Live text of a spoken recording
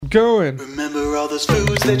going. Remember all those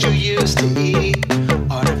foods that you used to eat?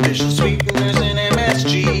 Artificial sweeteners and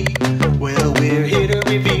MSG. Well, we're here to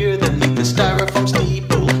revere them beneath the styrofoam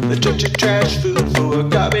steeple. The church of trash food for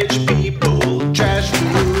garbage people. Trash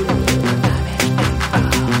food.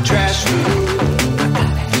 Trash food.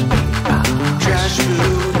 Trash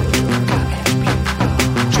food.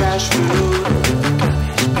 Trash food.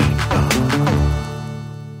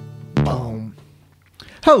 Boom.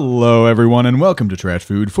 Hello, everyone, and welcome to Trash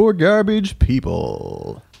Food for Garbage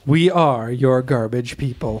People. We are your garbage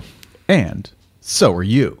people. And so are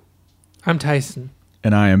you. I'm Tyson.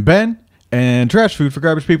 And I am Ben. And Trash Food for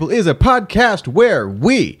Garbage People is a podcast where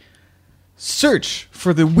we search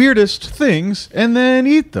for the weirdest things and then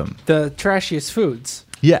eat them. The trashiest foods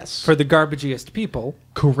Yes. for the garbagiest people,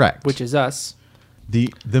 Correct. which is us.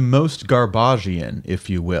 the most Garbagian, if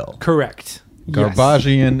you will. Correct. Yes.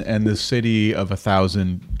 Garbagian and the city of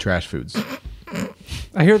 1,000 trash foods.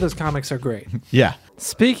 I hear those comics are great. Yeah.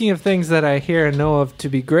 Speaking of things that I hear and know of to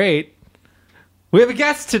be great, we have a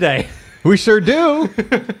guest today. We sure do.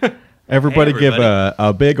 Everybody, Hey, give everybody.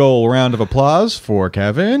 a big old round of applause for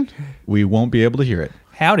Kevin. We won't be able to hear it.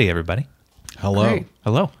 Howdy, everybody. Hello. Great.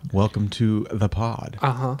 Hello. Welcome to the pod.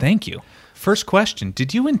 Uh-huh. Thank you. First question.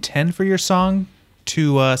 Did you intend for your song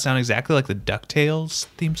to sound exactly like the DuckTales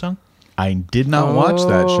theme song? I did not watch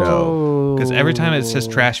that show. Because every time it says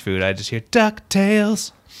trash food, I just hear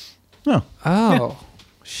DuckTales. No. Oh,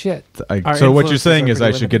 shit. Our So what you're influences saying are is I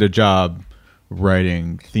pretty should get a job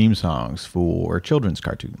writing theme songs for children's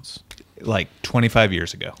cartoons. Like 25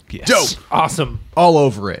 years ago. Yes. Dope. awesome. All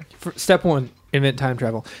over it. Step one, invent time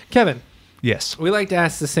travel. Kevin, Yes. we like to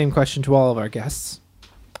ask the same question to all of our guests.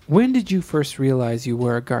 When did you first realize you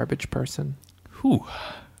were a garbage person? Whew.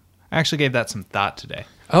 I actually gave that some thought today.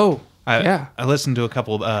 Oh, I yeah. listened to a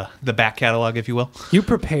couple of the back catalog, if you will. You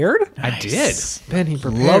prepared? I did. Ben, he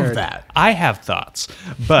prepared. Love that. I have thoughts,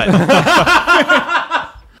 but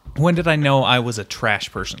when did I know I was a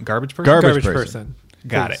trash person? Garbage person? Garbage Garbage person. person.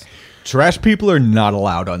 Got Please. it. Trash people are not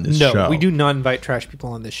allowed on this No, show. we do not invite trash people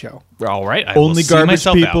on this show. All right. I will Only see garbage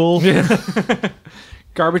myself out. people.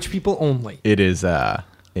 Garbage people only. It is a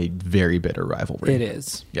very bitter rivalry. It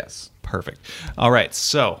is. Yes. Perfect. All right,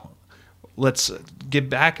 so let's get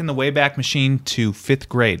back in the Wayback Machine to 5th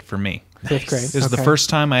grade for me. Fifth grade. This is the Okay. first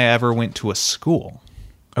time I ever went to a school.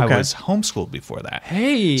 Okay. I was homeschooled before that.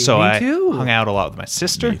 Hey, so me I too. hung out a lot with my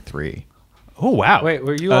sister. Me3. Oh, wow. Wait,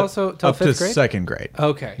 were you also till up fifth to grade? second grade.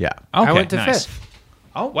 Okay. Yeah. I Okay, went to nice. fifth.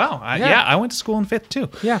 Oh, wow. Yeah. Yeah, I went to school in 5th too.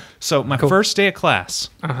 Yeah. So my Cool. first day of class,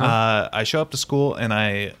 Uh-huh. I show up to school and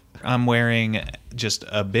I'm wearing just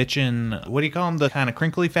a bitchin', what do you call them? The kind of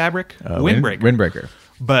crinkly fabric? Windbreaker. Windbreaker.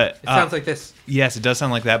 But It sounds like this. yes, it does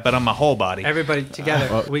sound like that, but on my whole body. Everybody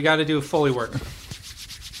together. We got to do Foley work.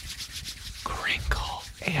 Crinkle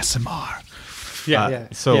ASMR. Yeah.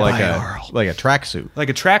 So yeah. like a tracksuit. Like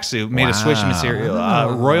a tracksuit made of switch material,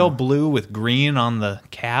 royal blue with green on the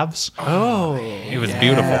calves. Oh. It was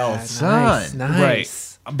beautiful. Nice. son.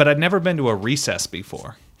 Nice. Right. But I'd never been to a recess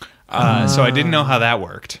before. So I didn't know how that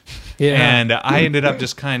worked. Yeah. And I ended up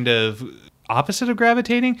just kind of opposite of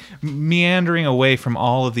gravitating, meandering away from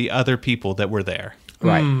all of the other people that were there.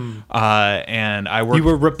 Right. And I worked. You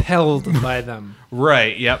were repelled by them.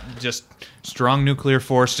 Right. Yep. Just strong nuclear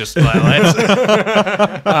force. Just let's.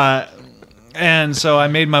 And so I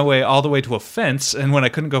made my way all the way to a fence, and when I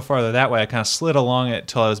couldn't go farther that way, I kind of slid along it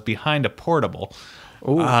till I was behind a portable.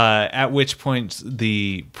 At which point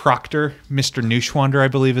the proctor, Mr. Neuschwander, I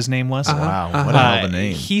believe his name was. Wow. What a hell of a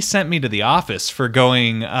name. He sent me to the office for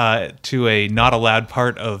going to a not allowed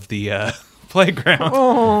part of the playground.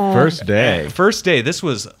 First day. First day. This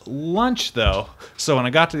was lunch, though. So when I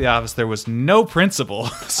got to the office, there was no principal.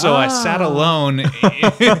 So I sat alone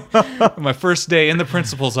my first day in the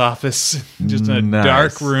principal's office, just in a Nice.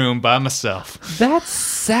 dark room by myself. That's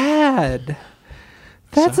sad.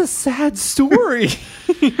 That's a sad story.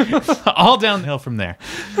 All downhill from there.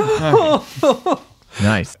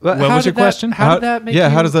 Nice. But What how was your did that- question? How did that make you?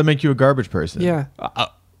 how does that make you a garbage person? Yeah.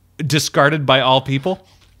 Discarded by all people.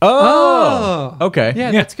 Oh. Okay.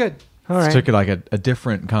 Yeah, that's good. All right. Took it like a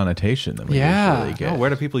different connotation than we Yeah. usually get. Oh, where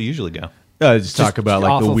do people usually go? Just talk about like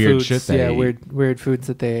the Awful weird foods. shit they Yeah, ate. weird foods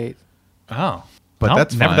that they ate. Oh. But Nope,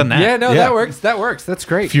 that's never fine. done that. Yeah, no, Yeah. that works. That works. That's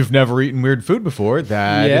great. If you've never eaten weird food before,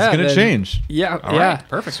 that is going to then- change. Yeah, All yeah. right,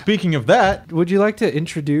 perfect. Speaking of that, Would you like to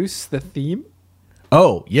introduce the theme?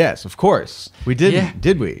 oh, yes, of course. We didn't, Yeah.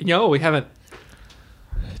 did we? No, we haven't.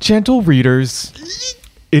 Gentle readers,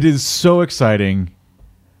 it is so exciting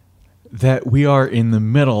that we are in the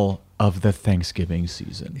middle of the Thanksgiving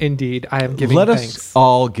season. Indeed, I am giving Let thanks. us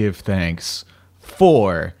all give thanks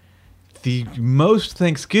for the most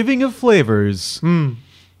Thanksgiving of flavors.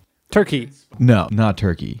 Turkey. No, not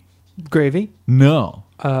turkey. Gravy. No.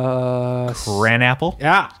 Cran apple,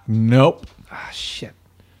 Yeah. Nope. Ah, shit.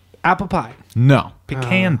 Apple pie. No.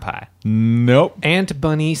 pecan pie. Nope. Ant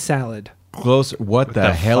bunny salad. Close. What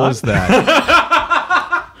the hell fuck? is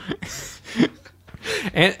that?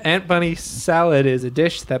 Ant bunny salad is a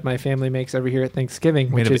dish that my family makes every year at Thanksgiving,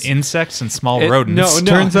 Made which of is insects and small It- rodents. no.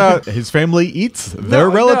 Turns out his family eats their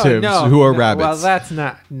No, relatives no, who are no. rabbits. Well, that's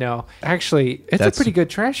not Actually, it's That's a pretty good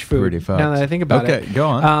trash food. pretty fucked. Now that I think about it. Okay, go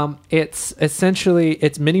on. It's essentially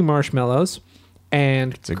mini marshmallows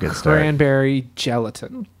and a good start. cranberry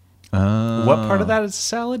gelatin. What part of that is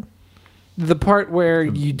salad? The part where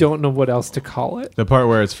you don't know what else to call it. The part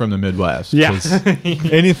where it's from the Midwest. Yeah. 'Cause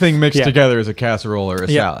anything mixed Yeah. together is a casserole or a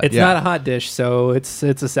salad. It's not a hot dish, so it's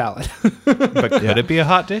a salad. But could it be a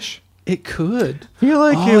hot dish? It could. I feel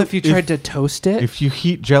like If you tried to toast it. If you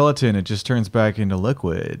heat gelatin, it just turns back into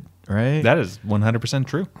liquid, right? That is 100%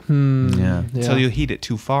 true. yeah. Yeah. Until you heat it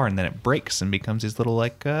too far and then it breaks and becomes these little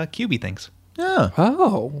like cubey things. Yeah.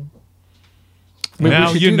 Oh. Maybe we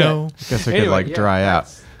Now should you do that. know. I guess I Anyway, could like yeah, dry out.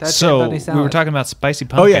 That's So Ant bunny we salad. were talking about spicy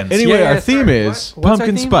Oh yeah. pumpkins. Anyway, Yeah, our yeah, theme sorry. is What's our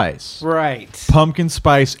pumpkin theme? spice. Right. Pumpkin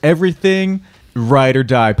spice. Everything. Ride or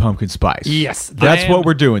die. Pumpkin spice. Yes. That's I what am-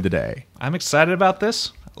 we're doing today. I'm excited about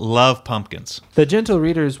this. Love pumpkins. The gentle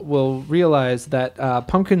readers will realize that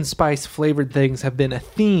pumpkin spice flavored things have been a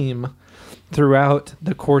theme throughout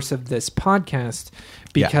the course of this podcast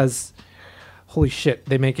because, holy shit,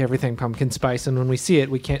 they make everything pumpkin spice. And when we see it,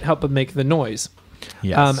 we can't help but make the noise.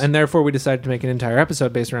 Yes. And therefore, we decided to make an entire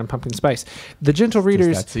episode based around pumpkin spice. The gentle Just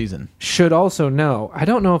readers that season. should also know, I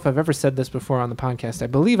don't know if I've ever said this before on the podcast. I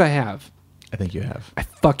believe I have. I think you have. I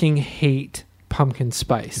fucking hate pumpkin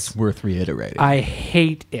spice. It's worth reiterating. I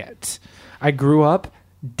hate it. I grew up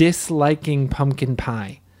disliking pumpkin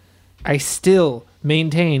pie. I still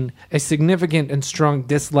maintain a significant and strong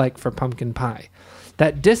dislike for pumpkin pie.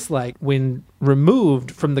 That dislike, when removed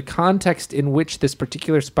from the context in which this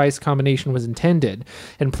particular spice combination was intended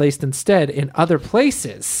and placed instead in other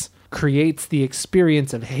places, creates the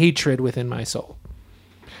experience of hatred within my soul.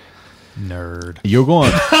 Nerd. You're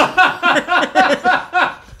going.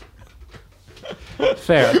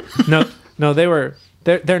 Fair. No, they were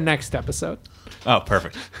their next episode. Oh,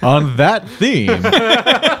 perfect. On that theme,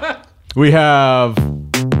 we have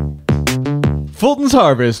Fulton's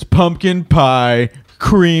Harvest Pumpkin Pie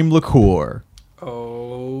Cream Liqueur.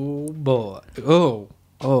 Oh boy.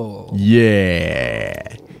 Oh.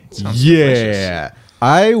 Yeah. Sounds Yeah.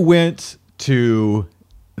 I went to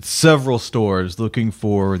several stores looking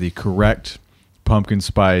for the correct pumpkin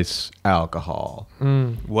spice alcohol.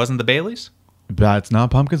 Wasn't the Bailey's? That's not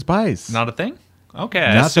pumpkin spice. Not a thing? Okay.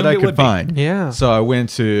 Not assumed that I it could would be. find. Yeah. So I went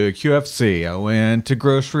to QFC. I went to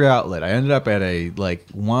Grocery Outlet. I ended up at a like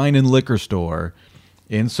wine and liquor store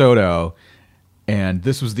in Soto, and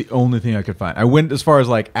this was the only thing I could find. I went as far as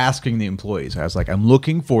like asking the employees. I was like, I'm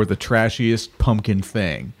looking for the trashiest pumpkin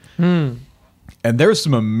thing. And there's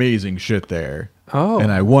some amazing shit there. Oh.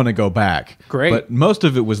 And I want to go back. Great. But most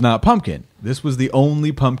of it was not pumpkin. This was the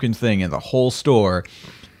only pumpkin thing in the whole store.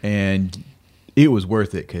 And it was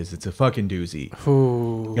worth it because it's a fucking doozy.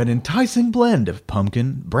 Ooh. An enticing blend of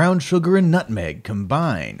pumpkin, brown sugar, and nutmeg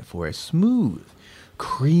combine for a smooth,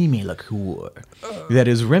 creamy liqueur that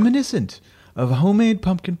is reminiscent of homemade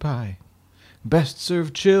pumpkin pie. Best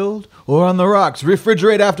served chilled or on the rocks.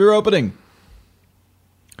 Refrigerate after opening.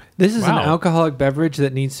 This is an Wow. alcoholic beverage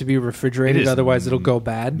that needs to be refrigerated, It is otherwise it'll go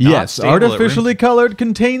bad. Yes, stable at room artificially colored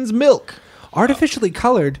contains milk. Artificially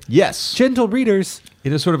colored. Yes. Gentle readers.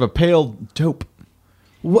 It is sort of a pale taupe.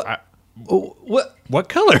 What? What? What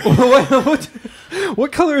color?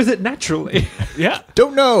 What color is it naturally? Yeah.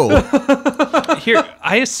 Don't know. Here,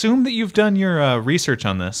 I assume that you've done your research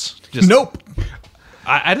on this. Just, Nope.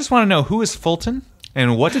 I just want to know who is Fulton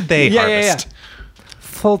and what did they harvest?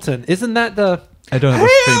 Fulton. Isn't that the I don't have the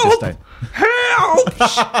faintest idea. help?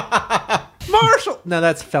 Marshall. No,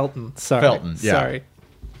 that's Felton. Sorry. Felton, yeah. Sorry.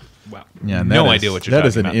 Wow. Yeah, no that is- idea what you're That talking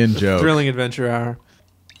is an about. in joke. Thrilling Adventure Hour.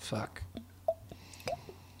 Fuck.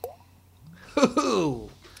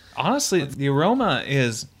 Honestly, the aroma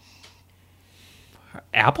is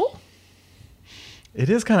apple? It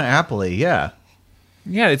is kind of appley, yeah.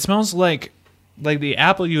 Yeah, it smells like the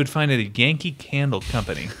apple you would find at a Yankee Candle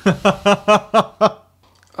Company.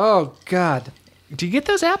 Oh God. Do you get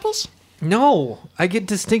those apples? No, I get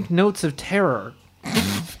distinct notes of terror.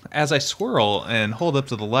 As I swirl and hold up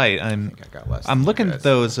to the light, I'm I got less I'm than looking you at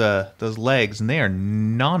guys. those legs and they are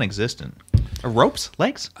non-existent. Ropes?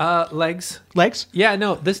 Legs? Legs. Legs? Yeah,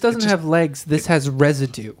 no, this doesn't have legs. This has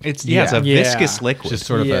residue. It's Yeah. it's a Yeah. viscous liquid. Just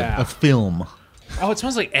sort of Yeah. a film. Oh, it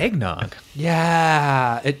smells like eggnog.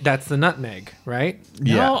 Yeah, that's the nutmeg, right?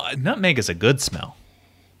 No, nutmeg is a good smell.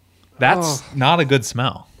 That's not a good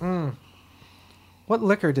smell. What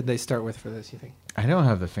liquor did they start with for this, you think? I don't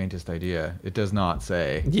have the faintest idea. It does not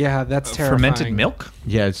say. Yeah, that's terrifying. Fermented milk?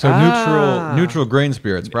 Yeah, so neutral grain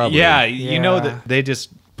spirits probably. Yeah, you know Yeah. that they just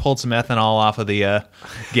pulled some ethanol off of the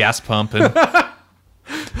gas pump and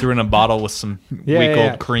threw in a bottle with some week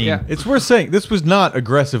old cream. yeah. It's worth saying this was not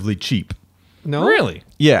aggressively cheap. No? Really?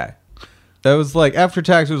 Yeah. That was like after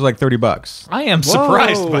tax it was like $30. I am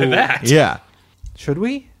surprised by Whoa. that. Yeah. Should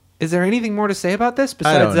we? Is there anything more to say about this I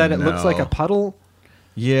besides don't that it looks like know. a puddle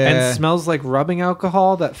Yeah. and smells like rubbing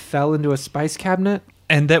alcohol that fell into a spice cabinet?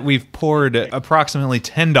 And that we've poured approximately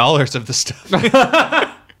 $10 of the stuff.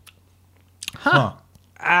 Huh.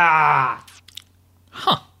 Ah.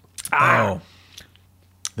 Oh.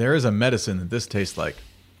 There is a medicine that this tastes like.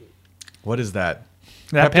 What is that?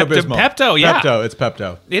 That Pepto-Bismol. Pepto, yeah. Pepto, it's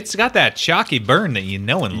Pepto. It's got that chalky burn that you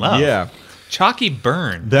know and love. Yeah. Chalky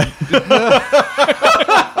burn.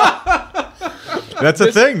 That's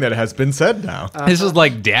a thing that has been said now. This is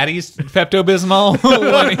like Daddy's Pepto-Bismol.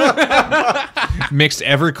 Mixed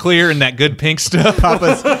Everclear and that good pink stuff.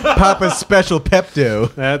 Papa's special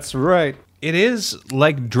Pepto. That's right. It is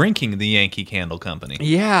like drinking the Yankee Candle Company.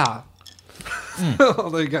 Yeah.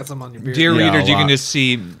 Although you got some on your beard. Dear Yeah, readers, a you can lot. just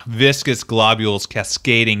see viscous globules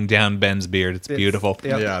cascading down Ben's beard. It's beautiful.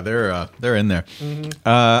 Yep. Yeah, they're in there.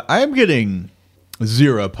 I am getting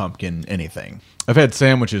 0 pumpkin anything. I've had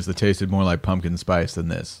sandwiches that tasted more like pumpkin spice than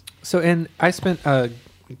this. So, and I spent a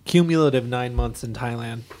cumulative 9 months in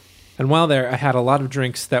Thailand. And while there, I had a lot of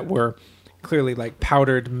drinks that were clearly like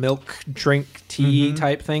powdered milk drink tea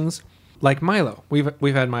type things, like Milo.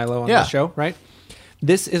 We've had Milo on Yeah. the show, right?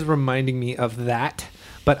 This is reminding me of that,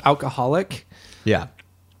 but alcoholic. Yeah.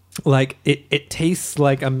 Like it tastes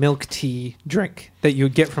like a milk tea drink that you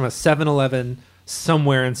would get from a 7-Eleven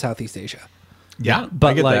somewhere in Southeast Asia. Yeah, But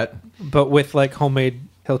I get like, that. but with like homemade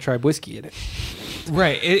Hill Tribe whiskey in it.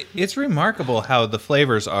 Right. It's remarkable how the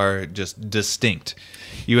flavors are just distinct.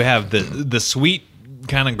 You have the sweet,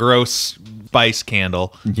 kind of gross spice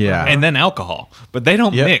candle. Yeah. And then alcohol. But they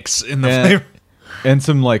don't Yep. mix in the And- flavor. And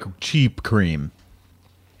some like cheap cream.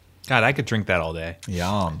 God, I could drink that all day.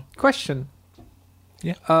 Yum. Question.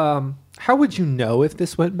 Yeah. How would you know if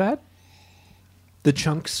this went bad? The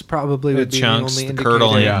chunks probably would be chunks, the only the indicator.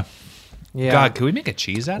 curdling. Yeah. Yeah. God, could we make a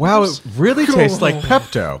cheese out Wow, of it this? really tastes like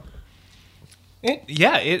Pepto.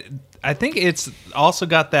 I think it's also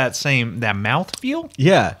got that mouth feel.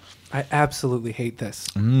 Yeah. I absolutely hate this.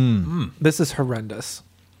 This is horrendous.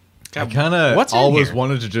 I kind of what's in always here?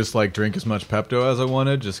 wanted to just like drink as much Pepto as I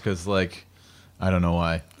wanted, just because like I don't know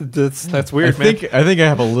why. That's weird, I think I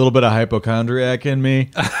have a little bit of hypochondriac in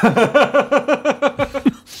me.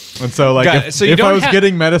 And so like Got it. if, So you if I don't was have-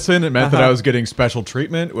 getting medicine, it meant that I was getting special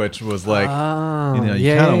treatment, which was like you yeah, kind of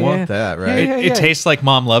yeah, want yeah. that, right? Yeah, It tastes like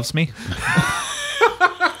Mom loves me.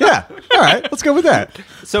 Yeah. All right, let's go with that.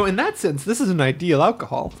 So in that sense, this is an ideal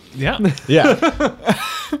alcohol. Yeah. Yeah.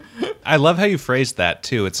 I love how you phrased that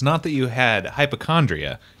too. It's not that you had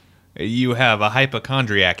hypochondria. You have a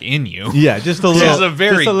hypochondriac in you. Yeah, just a Which little is a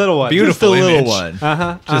very just a little one. beautiful just a little image.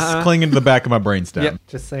 one. Just clinging to the back of my brainstem. Yep.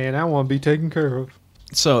 Just saying, I want to be taken care of.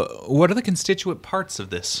 So, what are the constituent parts of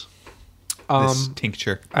this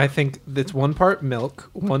tincture? I think it's 1 part milk,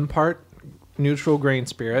 1 part neutral grain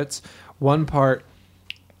spirits, 1 part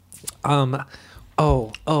what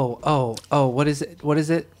is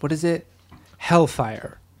it?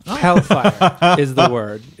 Hellfire. Hellfire is the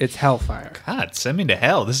word. It's hellfire. God, send me to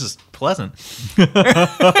hell. This is pleasant.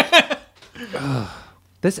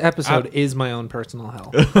 This episode is my own personal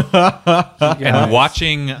hell. And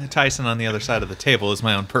watching Tyson on the other side of the table is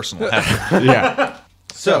my own personal hell. Yeah.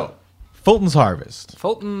 So, Fulton's Harvest.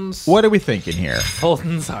 Fulton's What are we thinking here?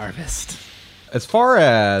 Fulton's Harvest. As far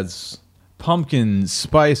as pumpkin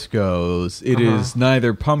spice goes, it is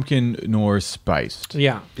neither pumpkin nor spiced.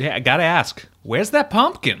 Yeah. Yeah, I gotta ask, where's that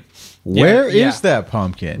pumpkin? Where is yeah. that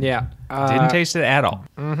pumpkin? Yeah. Didn't taste it at all.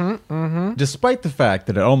 Despite the fact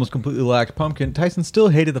that it almost completely lacked pumpkin, Tyson still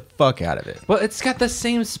hated the fuck out of it. Well, it's got the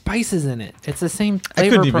same spices in it. It's the same I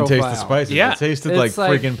flavor couldn't even taste the profile. spices. Yeah. It tasted It's like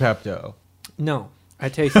like- friggin' Pepto. No, I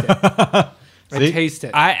taste it. I See? taste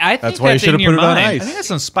it. I think That's why you that's should've in your put it on mind. ice. I think that's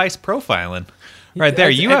some spice profiling. Right there.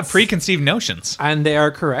 You have preconceived notions. And they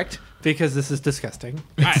are correct because this is disgusting.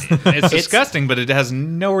 It's disgusting, but it has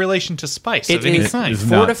no relation to spice It of any is kind. is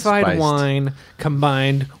not fortified spiced. wine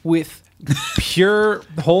combined with pure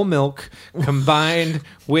whole milk combined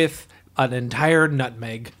with an entire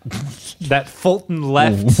nutmeg that Fulton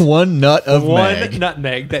left. One nut of One meg.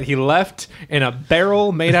 nutmeg that he left in a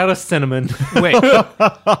barrel made out of cinnamon. Wait,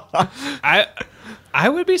 I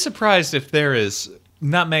would be surprised if there is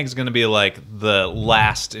nutmeg's going to be like the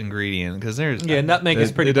last ingredient because there's Yeah, nutmeg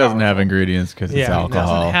is pretty It doesn't have powerful. ingredients because it's Yeah, it it doesn't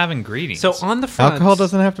alcohol. have ingredients. So on the front, Alcohol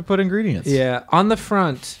doesn't have to put ingredients. Yeah, on the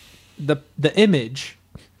front, the image.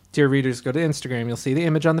 Dear readers, go to Instagram. You'll see the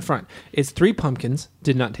image on the front. It's 3 pumpkins.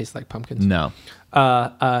 Did not taste like pumpkins. No.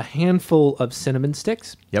 A handful of cinnamon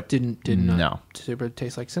sticks. Yep. Did not No. super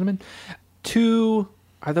taste like cinnamon. 2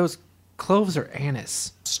 are those cloves or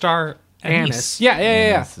anise? star Anise.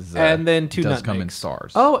 Yeah. This is, And then 2 does nutmegs. come in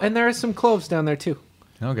stars. Oh, and there are some cloves down there too.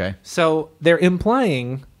 Okay. So they're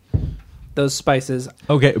implying those spices.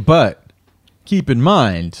 Okay, but keep in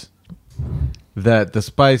mind that the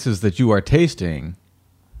spices that you are tasting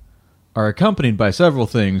are accompanied by several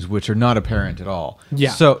things which are not apparent at all. Yeah.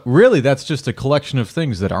 So really, that's just a collection of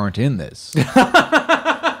things that aren't in this.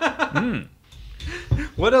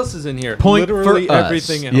 What else is in here? Point Literally for us.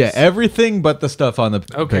 everything else. Yeah, everything but the stuff on the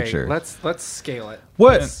Okay, picture. let's scale it.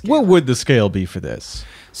 What would the scale be for this?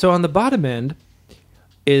 So on the bottom end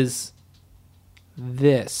is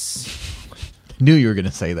this, Knew you were going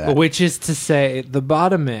to say that. which is to say the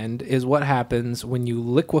bottom end is what happens when you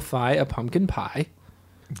liquefy a pumpkin pie.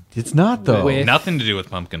 It's not though. With- Nothing to do with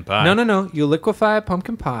pumpkin pie. No. You liquefy a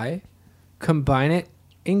pumpkin pie, combine it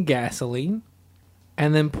in gasoline,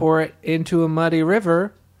 and then pour it into a muddy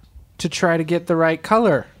river to try to get the right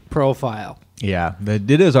color profile. Yeah, it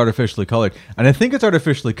is artificially colored. And I think it's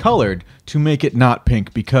artificially colored to make it not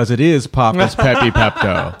pink because it is Papa's Peppy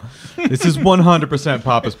Pepto. This is 100%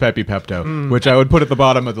 Papa's Peppy Pepto, which I would put at the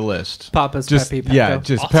bottom of the list. Papa's Just, Peppy Pepto. Yeah,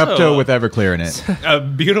 just Also- Pepto with Everclear in it. A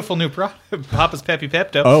beautiful new product, Papa's Peppy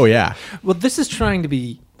Pepto. Oh, yeah. Well, this is trying to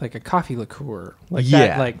be like a coffee liqueur, like Yeah.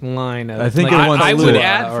 that, like line of. I think like it wants I to would live.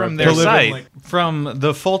 add or from a their Pilsen, site, like- from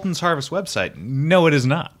the Fulton's Harvest website. No, it is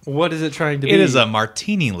not. What is it trying to be? It is a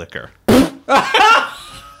martini liquor.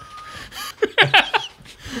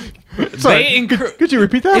 Sorry, could you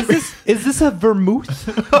repeat that? Is this a vermouth?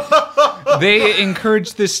 They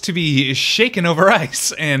encourage this to be shaken over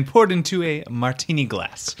ice and poured into a martini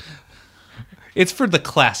glass. It's for the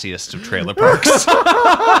classiest of trailer parks.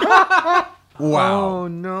 Wow. Oh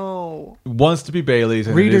no! Wants to be Bailey's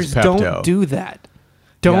and Readers, it is Pepto. don't do that.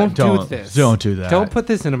 Don't do don't- this. don't do that. Don't put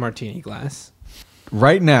this in a martini glass.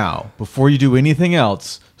 Right now, before you do anything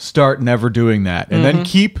else, start never doing that. And then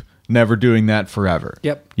keep never doing that forever.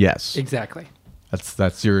 Yep. Yes. Exactly.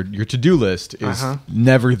 That's your to-do list is Uh-huh.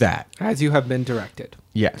 never that. As you have been directed.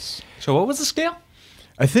 Yes. So what was the scale?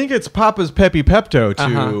 I think it's Papa's Peppy Pepto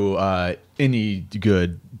to Uh-huh. any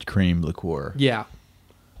good cream liqueur. Yeah.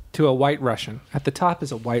 To a White Russian. At the top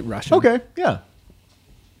is a White Russian. Okay, yeah.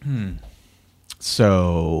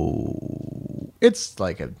 So it's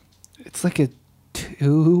like a It's like a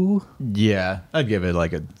 2. yeah, I'd give it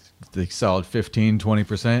like a solid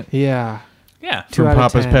 15-20% Yeah. Yeah. Two from out of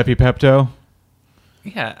Papa's 10. Peppy Pepto.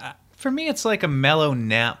 Yeah. For me, it's like a mellow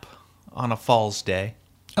nap on a fall's day.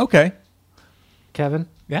 Okay. Kevin,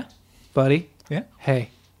 Yeah. buddy. Yeah. Hey,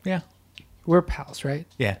 Yeah. we're pals, right?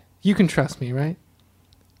 Yeah. You can trust me, right?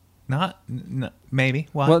 Maybe.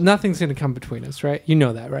 Why? Well, nothing's going to come between us, right? You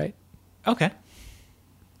know that, right? Okay.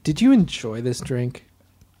 Did you enjoy this drink?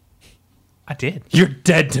 I did. You're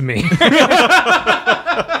dead to me.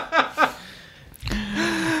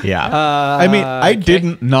 Yeah. I mean, I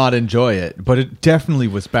didn't not enjoy it, but it definitely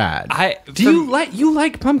was bad. Do you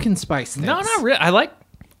like pumpkin spice things? No, not really. I like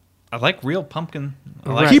real pumpkin. I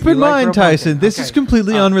like Right. Keep You in like mind, real Tyson, pumpkin. this is Okay.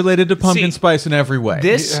 completely unrelated to pumpkin see, spice in every way.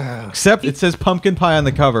 this. Except it says pumpkin pie on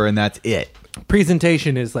the cover, and that's it.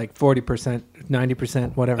 Presentation is like 40%,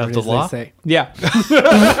 90%, whatever Of it the is law? they say. Yeah.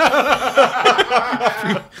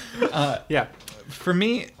 Yeah. For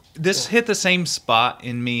me, this hit the same spot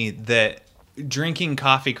in me that drinking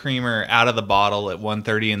coffee creamer out of the bottle at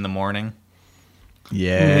 1:30 in the morning.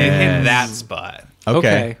 Yeah. It hit that spot.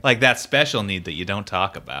 Okay. Like that special need that you don't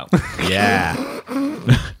talk about. Yeah.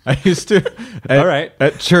 I used to All right.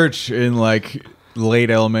 at church in like late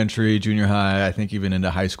elementary, junior high, I think even into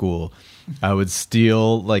high school, I would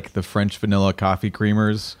steal like the French vanilla coffee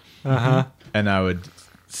creamers. And I would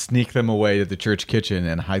sneak them away to the church kitchen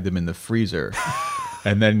and hide them in the freezer.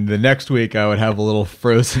 And then the next week I would have a little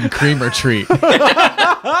frozen creamer treat.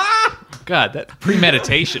 God, that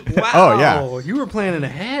premeditation. Wow. Oh, yeah. You were planning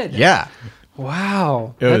ahead. Yeah.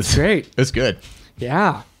 Wow. It That's was great. It was good.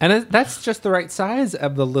 Yeah. And that's just the right size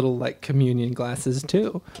of the little like communion glasses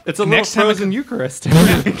too. It's a Next little time frozen Eucharist.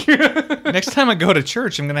 Next time I go to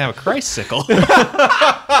church, I'm going to have a Christ sickle.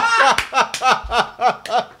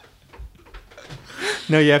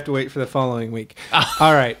 No, you have to wait for the following week.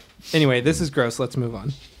 All right. Anyway, this is gross. Let's move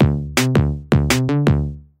on.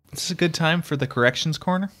 This is a good time for the corrections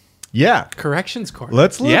corner. Yeah. Corrections corner.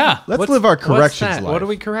 Let's live. Yeah. Let's live our What's corrections that? life. What are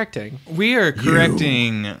we correcting? We are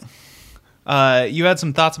correcting. You had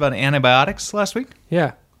some thoughts about antibiotics last week?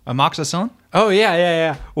 Yeah. Amoxicillin? Oh,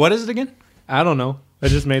 yeah. What is it again? I don't know. I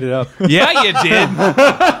just made it up. Yeah, you did.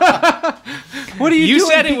 What are you You doing?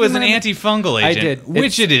 said it was an Picking antifungal I agent. did.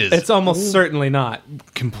 Which it is. It's almost certainly not.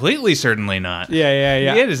 completely certainly not.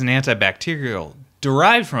 Yeah. It is an antibacterial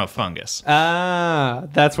derived from a fungus, Ah,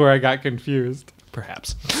 that's where I got confused.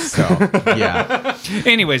 perhaps. So, yeah.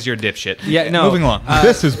 Anyways, you're a dipshit. Yeah, no. Moving along.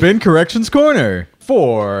 This has been Corrections Corner.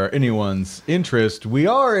 For anyone's interest, we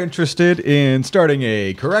are interested in starting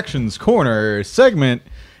a Corrections Corner segment.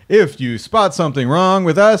 If you spot something wrong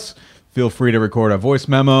with us, feel free to record a voice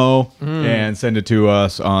memo and send it to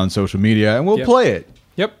us on social media, and we'll Yep. play it.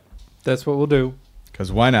 Yep. That's what we'll do.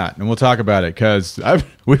 Because why not? And we'll talk about it, because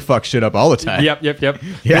we fuck shit up all the time. Yep. Yeah.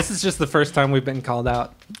 This is just the first time we've been called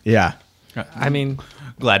out. Yeah. I mean,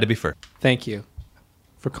 Glad to be first. thank you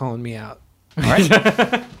for calling me out. All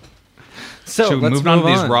right. So Should we let's move on to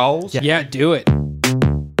move these rolls? Yeah, do it.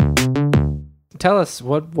 Tell us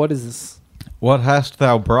what is this? What hast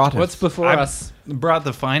thou brought us? What's before I us? brought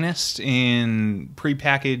the finest in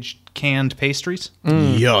prepackaged canned pastries.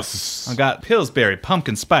 Yes. I got Pillsbury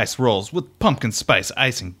pumpkin spice rolls with pumpkin spice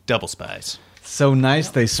icing double spice. So nice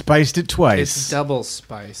they spiced it twice. It's double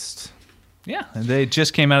spiced. Yeah, they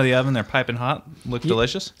just came out of the oven. They're piping hot. Look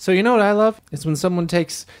delicious. So you know what I love? It's when someone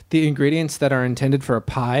takes the ingredients that are intended for a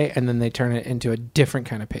pie and then they turn it into a different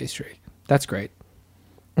kind of pastry. That's great.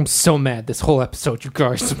 I'm so mad this whole episode, you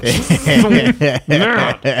guys.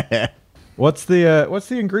 What's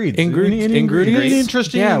the ingredients? Any Ingredients?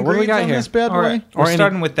 interesting Yeah, what do we got ingredients on here? this bad All boy? right, Or we're any-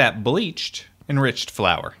 starting with that bleached enriched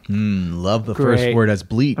flour. Love the Great. first word as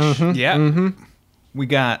bleach. Yeah. We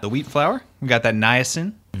got the wheat flour. We got that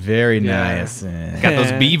niacin. Very Yeah. nice. Got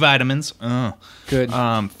those B vitamins. Good.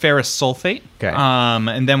 Ferrous sulfate. Okay.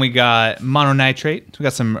 And then we got mononitrate. We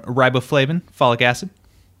got some riboflavin, folic acid.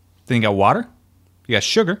 Then you got water. You got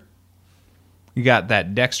sugar. You got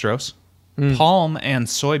that dextrose, palm and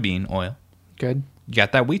soybean oil. Good. You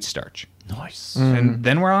got that wheat starch. Nice. And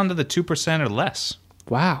then we're on to the 2% or less.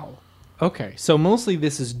 Wow. Okay, so mostly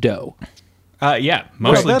this is dough. Yeah,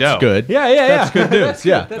 mostly That's dough. good. Yeah. That's good news.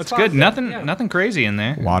 Yeah. That's good. Nothing crazy in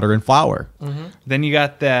there. Water and flour. Then you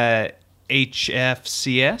got that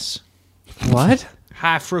HFCS, What?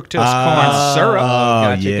 high fructose corn syrup.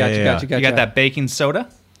 Gotcha. yeah. You got that baking soda.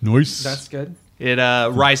 Nice. That's good. It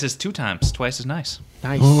rises 2 times, twice as nice.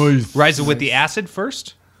 Nice. nice. Rises with the acid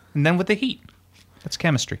first, and then with the heat. That's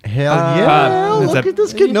chemistry. Hell yeah. is Look that- at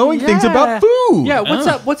this kid knowing things about food. Yeah, what's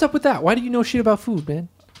up? What's up with that? Why do you know shit about food, man?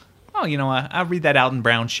 Oh, you know, I read that Alton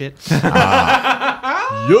Brown shit.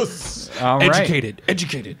 Yes. All right.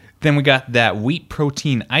 Educated. Then we got that wheat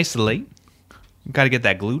protein isolate. Got to get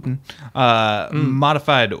that gluten.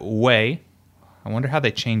 Modified whey. I wonder how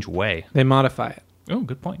they change whey. They modify it. Oh,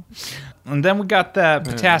 good point. And then we got the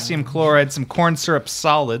potassium chloride, some corn syrup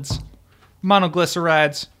solids,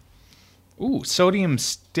 monoglycerides. Ooh, sodium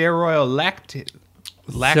stearoyl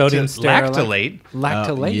Sodium stearoyl- lactylate.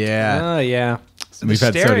 Lactylate? yeah. Oh, yeah. We've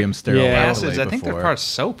had Stearic sodium stearoyl Yeah. acids. I think they're before. part of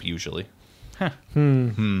soap usually. Huh.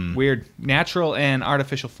 Weird. Natural and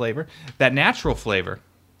artificial flavor. That natural flavor,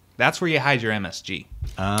 that's where you hide your MSG.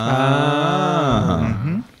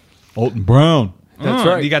 Alton Brown. That's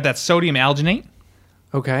right. You got that sodium alginate.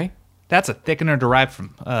 Okay. That's a thickener derived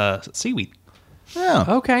from seaweed. Yeah.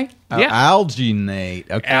 Okay. Yeah.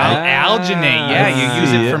 Alginate. Okay. Alginate. Yeah, you use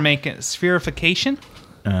see it for it. making spherification,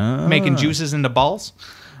 making juices into balls.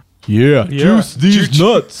 Yeah. Juice these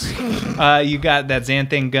nuts. You got that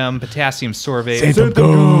xanthan gum, potassium sorbate, Xanthan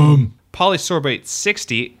gum. polysorbate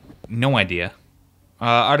 60. No idea.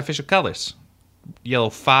 Artificial colors. Yellow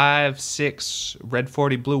 5, 6, red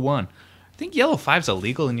 40, blue 1. I think yellow 5's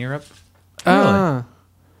illegal in Europe.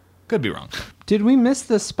 Could be wrong. Did we miss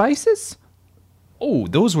the spices? Oh,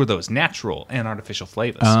 those were those natural and artificial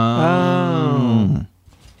flavors. Oh.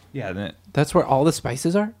 Yeah. That's where all the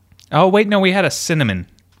spices are? Oh, wait, no, we had a cinnamon.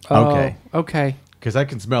 Okay. Oh, okay. Because I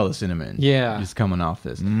can smell the cinnamon. Yeah. Just coming off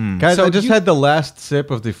this. Guys, So I just you- had the last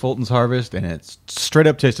sip of the Fulton's Harvest, and it straight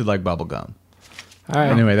up tasted like bubble gum. All right.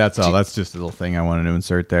 Anyway, that's all. That's just a little thing I wanted to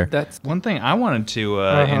insert there. That's One thing I wanted to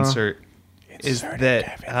insert is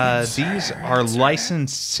that these are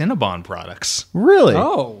licensed Cinnabon products. Really?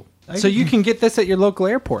 Oh. So you can get this at your local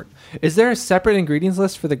airport. Is there a separate ingredients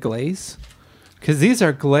list for the glaze? Because these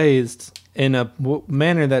are glazed in a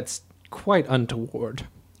manner that's quite untoward.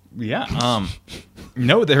 Yeah.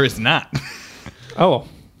 No, there is not. Oh,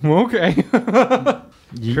 okay.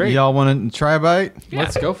 Great. Y'all want to try a bite?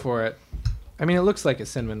 Let's go for it. I mean, it looks like a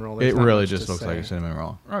cinnamon roll. There's It not really much just to looks like say. a cinnamon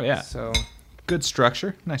roll. Oh yeah, So, good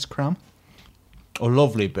structure, nice crumb. A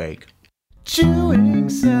lovely bake. Chewing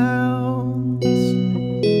sounds.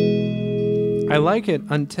 I like it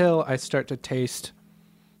until I start to taste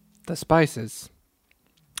the spices.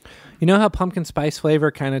 You know how pumpkin spice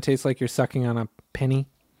flavor kind of tastes like you're sucking on a penny?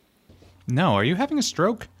 No, are you having a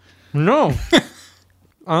stroke? No.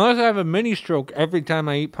 Unless I have a mini stroke every time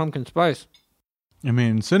I eat pumpkin spice. I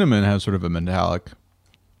mean, cinnamon has sort of a metallic,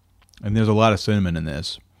 and there's a lot of cinnamon in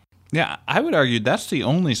this. Yeah, I would argue that's the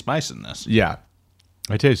only spice in this. Yeah.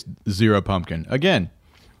 I taste zero pumpkin. Again,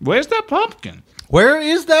 Where's that pumpkin? where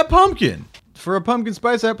is that pumpkin? For a pumpkin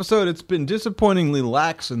spice episode, it's been disappointingly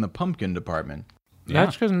lax in the pumpkin department.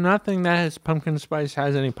 That's because nothing that has pumpkin spice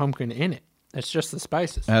has any pumpkin in it. It's just the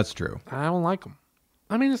spices. That's true. I don't like them.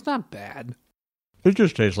 I mean, it's not bad. It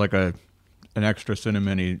just tastes like an extra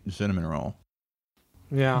cinnamon roll.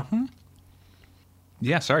 Yeah.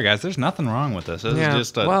 Yeah, sorry guys, there's nothing wrong with this. This Yeah, is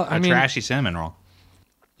just a, well, I a mean- trashy cinnamon roll.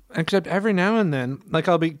 Except every now and then, like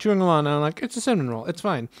I'll be chewing along and I'm like, it's a cinnamon roll. It's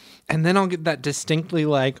fine. And then I'll get that distinctly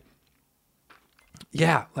like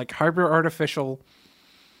Harbor Artificial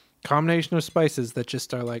combination of spices that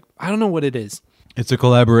just are like, I don't know what it is. It's a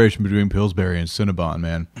collaboration between Pillsbury and Cinnabon,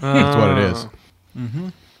 man. That's what it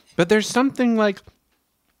is. But there's something like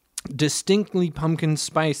distinctly pumpkin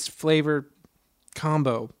spice flavor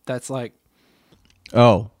combo that's like,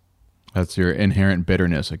 Oh, that's your inherent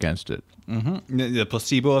bitterness against it. The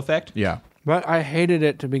placebo effect? Yeah, but I hated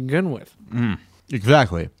it to begin with.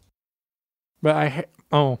 exactly. But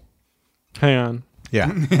hang on.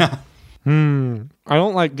 Yeah. I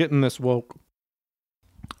don't like getting this woke.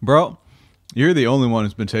 Bro, you're the only one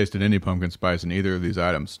who's been tasting any pumpkin spice in either of these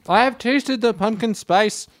items. I have tasted the pumpkin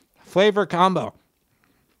spice flavor combo,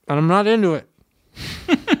 and I'm not into it.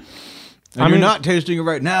 And you're not tasting it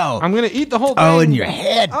right now. I'm gonna eat the whole thing. Oh, in your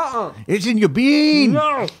head. It's in your bean.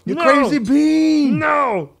 No, You no. crazy bean.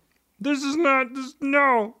 No, this is not. This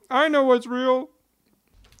no. I know what's real.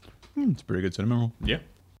 It's a pretty good cinnamon roll. Yeah.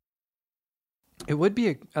 It would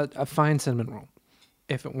be a fine cinnamon roll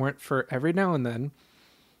if it weren't for every now and then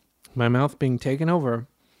my mouth being taken over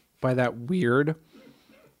by that weird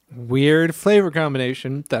flavor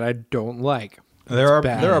combination that I don't like. There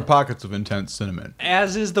bad. are pockets of intense cinnamon.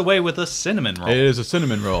 As is the way with a cinnamon roll. It is a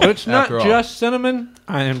cinnamon roll. It's not after all. just cinnamon.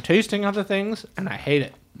 I am tasting other things, and I hate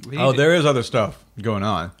it. Oh, there is other stuff going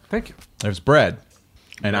on. Thank you. There's bread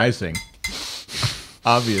and icing.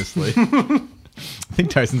 Obviously. I think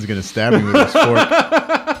Tyson's going to stab me with his fork.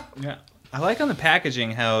 Yeah. I like on the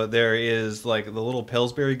packaging how there is like the little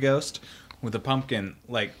Pillsbury ghost with a pumpkin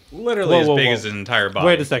like literally Whoa, as whoa, big whoa. as his entire body.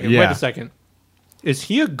 Wait a second. Yeah. Wait a second. Is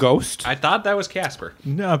he a ghost? I thought that was Casper.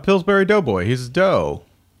 No, Pillsbury Doughboy. He's dough.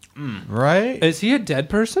 Right? Is he a dead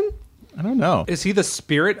person? I don't know. Is he the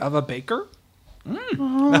spirit of a baker?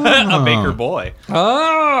 A baker boy.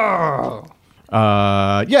 Oh.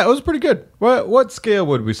 Yeah, it was pretty good. What scale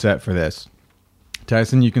would we set for this?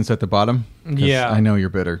 Tyson, you can set the bottom? 'Cause Yeah. I know you're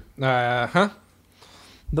bitter. The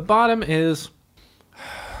bottom is,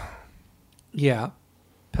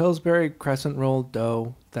 Pillsbury crescent roll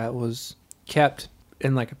dough that was kept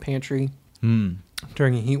in like a pantry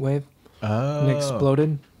during a heat wave Oh. and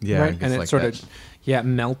exploded. Yeah, I right? guess And it like sort that. of,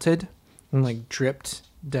 melted and like dripped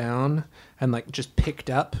down and like just picked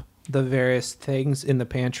up the various things in the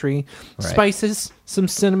pantry. Right. Spices, some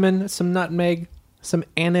cinnamon, some nutmeg, some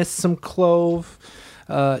anise, some clove,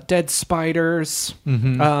 dead spiders,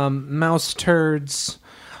 mouse turds,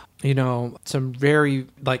 some very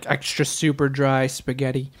like extra super dry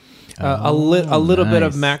spaghetti, a little bit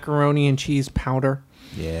of nice. macaroni and cheese powder.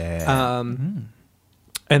 Yeah.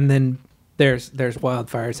 And then there's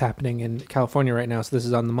wildfires happening in California right now, so this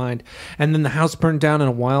is on the mind. And then the house burned down in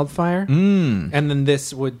a wildfire. And then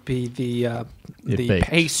this would be the baked.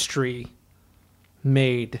 pastry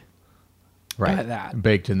made by right. that.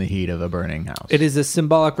 Baked in the heat of a burning house. It is a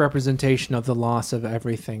symbolic representation of the loss of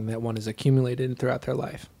everything that one has accumulated throughout their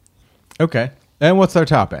life. Okay. And what's our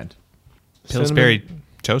top end? Pillsbury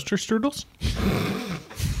toaster strudels?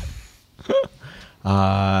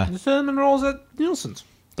 The cinnamon rolls at Nielsen's.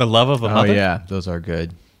 The love of a Oh, mother? yeah. Those are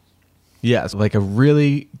good. Yes, like a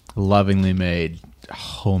really lovingly made,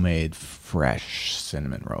 homemade, fresh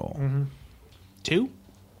cinnamon roll. 2?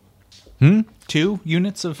 2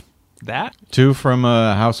 units of that? 2 from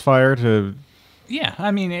a house fire to... Yeah,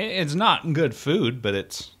 I mean, it's not good food, but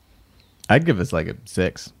it's I'd give this like a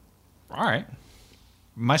 6. all right.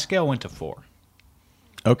 My scale went to 4.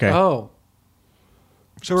 Okay. Oh,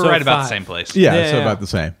 So we're So right about 5. the same place. yeah, yeah, so yeah. about the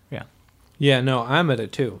same. Yeah. Yeah, no, I'm at a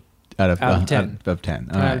 2 out of 10. Out of 10.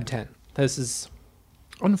 All out right. of 10. This is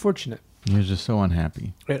unfortunate. You're just so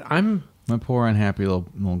unhappy. I'm My poor unhappy little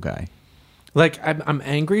guy. like I'm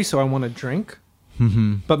angry, so I want to drink.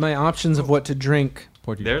 But my options of what to drink.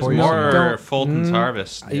 There's Pour more yourself- Fulton's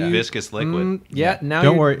Harvest viscous liquid. Yeah, now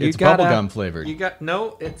Don't you- worry, you it's gotta- bubblegum flavored. You got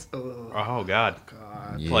no. It's Oh God,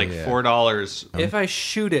 Yeah. like $4. if I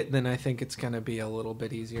shoot it, then I think it's gonna be a little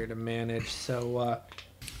bit easier to manage. So,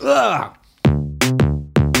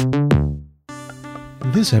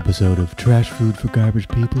 This episode of Trash Food for Garbage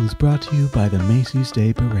People is brought to you by the Macy's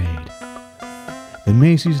Day Parade. The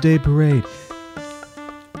Macy's Day Parade.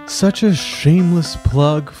 Such a shameless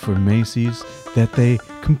plug for Macy's that they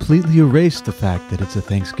completely erased the fact that it's a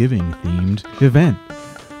Thanksgiving-themed event.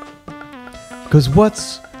 Because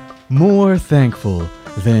what's more thankful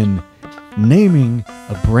than naming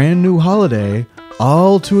a brand new holiday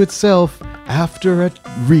all to itself after a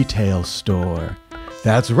retail store?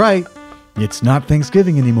 That's right. It's not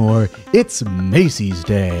Thanksgiving anymore. It's Macy's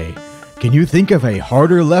Day. Can you think of a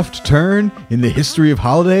harder left turn in the history of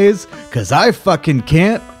holidays? 'Cause I fucking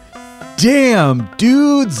can't. Damn,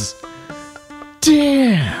 dudes.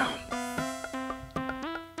 Damn.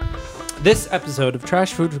 this episode of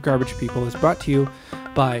Trash Food for Garbage People is brought to you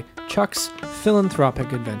by Chuck's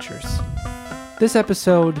Philanthropic Adventures. This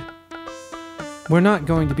episode, we're not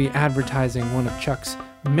going to be advertising one of Chuck's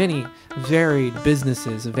many varied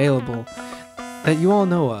businesses available that you all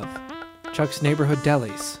know of. Chuck's Neighborhood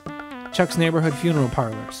Delis, Chuck's Neighborhood Funeral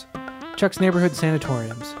Parlors, Chuck's Neighborhood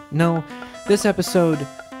Sanatoriums. No, this episode,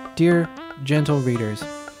 dear gentle readers,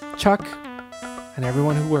 Chuck and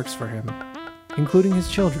everyone who works for him, including his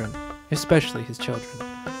children, especially his children,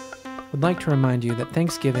 would like to remind you that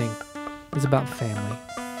Thanksgiving is about family.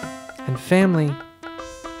 And family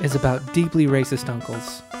is about deeply racist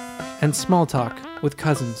uncles and small talk with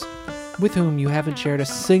cousins with whom you haven't shared a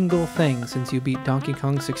single thing since you beat Donkey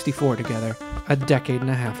Kong 64 together a decade and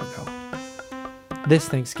a half ago. This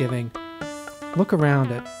Thanksgiving, look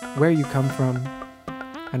around at where you come from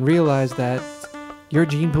and realize that your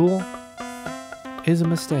gene pool is a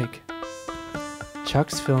mistake.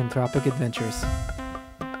 Chuck's Philanthropic Adventures.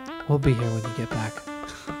 We'll be here when you get back.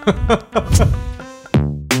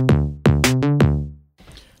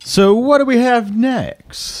 So what do we have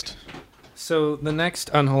next? So the next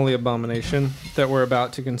unholy abomination that we're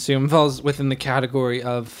about to consume falls within the category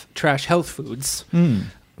of trash health foods.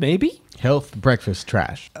 Maybe? Health breakfast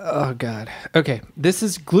trash. Oh, God. Okay. This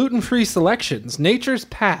is gluten-free selections. Nature's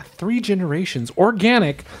Path, 3 generations,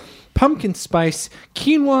 organic, pumpkin spice,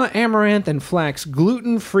 quinoa, amaranth, and flax,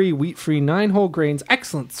 gluten-free, wheat-free, 9 whole grains,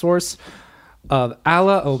 excellent source of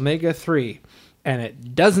ALA omega-3. And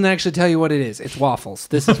it doesn't actually tell you what it is. It's waffles.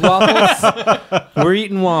 This is waffles. We're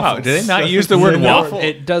eating waffles. Oh, did they not use the word waffle?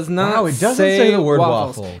 It does not. Wow, it doesn't say the word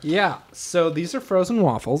waffles. waffle. Yeah. So these are frozen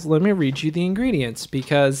waffles. Let me read you the ingredients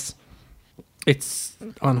because it's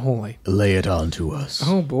unholy. Lay it on to us.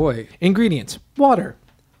 Oh boy. Ingredients: water,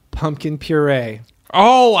 pumpkin puree.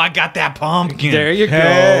 Oh, I got that pumpkin. There you go.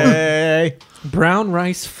 Hey. Brown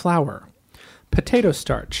rice flour, potato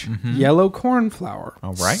starch, yellow corn flour,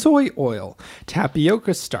 All right. soy oil,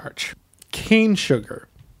 tapioca starch, cane sugar,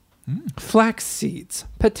 flax seeds,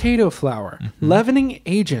 potato flour, leavening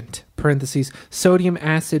agent, parentheses, sodium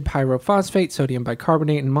acid pyrophosphate, sodium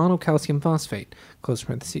bicarbonate, and monocalcium phosphate, close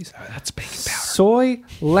parentheses. That's baking powder. Soy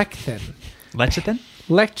lecithin. Lecithin?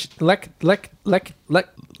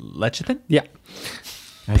 Lecithin? Yeah.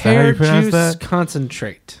 Is that how Pear you pronounce juice that?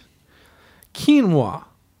 concentrate. Quinoa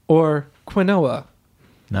or quinoa.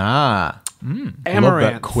 Nah. Amaranth. Love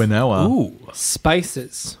that quinoa. Ooh.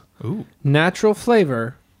 Spices. Ooh. Natural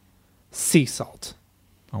flavor. Sea salt.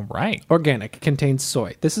 All right. Organic. Contains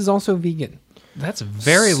soy. This is also vegan. That's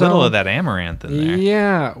very So- little of that amaranth in there.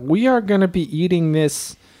 Yeah. We are going to be eating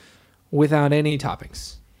this without any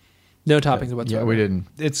toppings. No toppings whatsoever. Yeah, we didn't.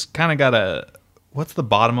 It's kind of got a... What's the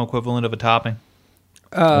bottom equivalent of a topping?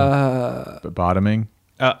 But bottoming.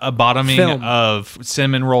 A bottoming Film. of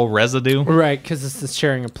cinnamon roll residue. Right, because it's just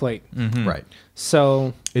sharing a plate. Right.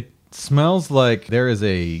 So, It smells like there is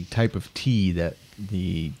a type of tea that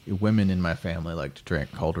the women in my family like to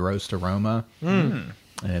drink called roast aroma. And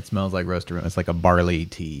it smells like roast aroma. It's like a barley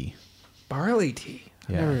tea. barley tea.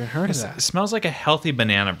 I've Yeah. never even heard of It that. smells like a healthy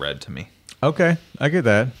banana bread to me. Okay, I get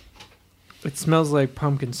that. It smells like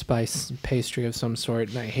pumpkin spice pastry of some sort,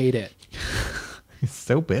 and I hate it. It's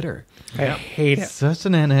so bitter. I hate it. Such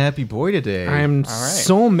an unhappy boy today. I'm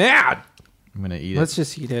so mad. I'm gonna eat Let's it.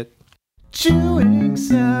 just eat it. Chewing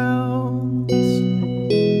sounds.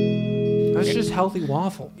 That's just healthy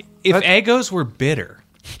waffle. If Eggos were bitter,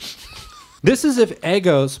 This is if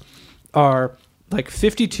Eggos are like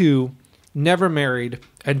 52, never married,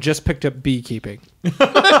 and just picked up beekeeping.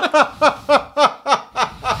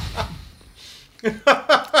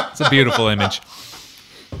 It's a beautiful image.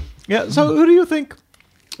 Yeah. So who do you think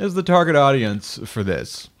is the target audience for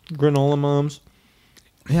this? Granola moms.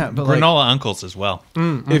 Yeah, but Granola uncles as well.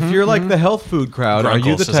 if you're like the health food crowd, are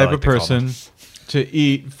you Grunkles, the as I type like of to call person to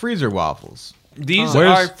eat freezer waffles? These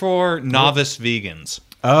Where's- are for novice vegans.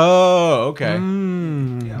 Oh, okay.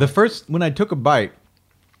 The first, when I took a bite,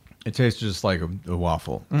 it tasted just like a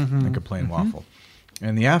waffle, like a plain waffle.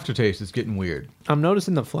 And the aftertaste is getting weird. I'm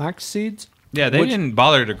noticing the flax seeds. Yeah, they didn't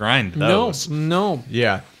bother to grind those. No.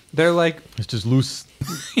 Yeah. They're like, It's just loose.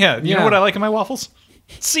 Yeah, you Yeah. know what I like in my waffles?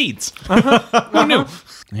 Seeds. Who knew?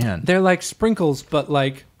 Man. they're like sprinkles, but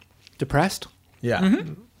like depressed. Yeah.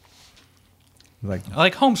 Like, I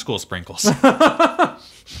like homeschool sprinkles.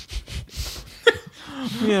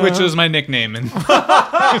 Which was my nickname. And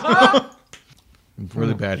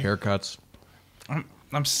really bad haircuts.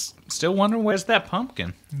 I'm still wondering where's that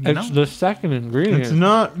pumpkin. You It's know? the second ingredient. It's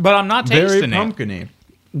not But I'm not very tasting it. pumpkin-y.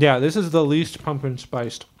 Yeah, this is the least pumpkin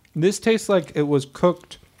spiced. This tastes like it was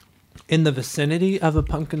cooked in the vicinity of a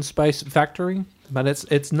pumpkin spice factory, but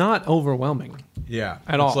it's not overwhelming. Yeah.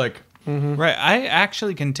 At it's all. like, Right. I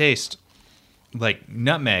actually can taste like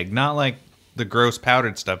nutmeg, not like the gross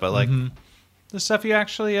powdered stuff, but like the stuff you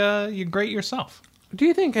actually you grate yourself. Do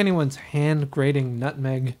you think anyone's hand grating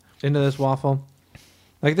nutmeg into this waffle?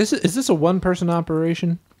 Like is this a one-person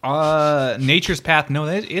operation? Nature's Path, no,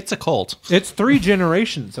 it's a cult. It's 3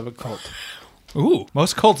 generations of a cult. Ooh,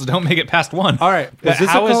 most cults don't make it past one. All right, But is this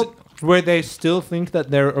how a is cult where they still think that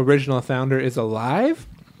their original founder is alive,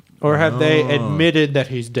 or have they admitted that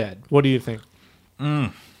he's dead? What do you think?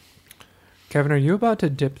 Kevin, are you about to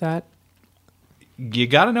dip that? You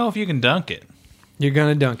got to know if you can dunk it. You're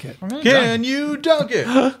gonna dunk it. can you dunk it?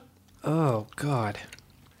 Oh God.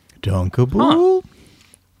 Dunkable?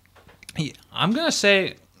 I'm gonna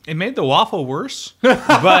say it made the waffle worse,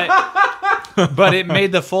 but it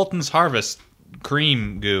made the Fulton's Harvest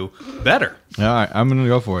cream goo better. All right, I'm going to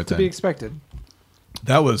go for it To then. be expected.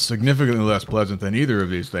 That was significantly less pleasant than either of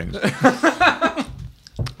these things.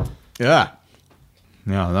 Yeah.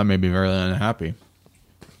 Yeah, that made me very unhappy.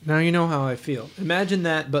 Now you know how I feel. Imagine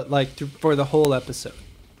that, but like for the whole episode.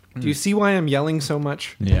 Do you see why I'm yelling so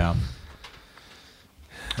much? Yeah.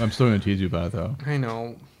 I'm still going to tease you about it, though. I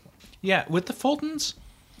know. Yeah, with the Fultons,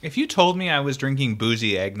 if you told me I was drinking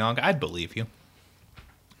boozy eggnog, I'd believe you.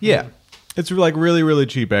 Yeah. It's like really, really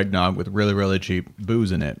cheap eggnog with really, really cheap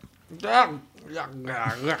booze in it.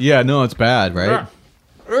 Yeah, no, it's bad, right?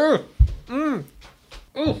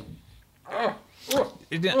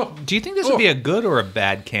 Do you think this would be a good or a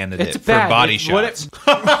bad candidate It's for bad. body It's what shots?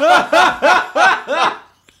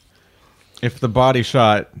 If the body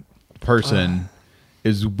shot person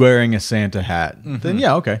is wearing a Santa hat, then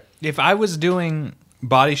yeah, okay. If I was doing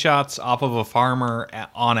body shots off of a farmer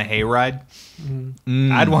on a hayride,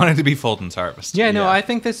 I'd want it to be Fulton's Harvest. Yeah, no, Yeah. I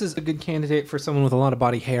think this is a good candidate for someone with a lot of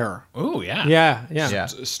body hair. Ooh, yeah. Yeah. Yeah.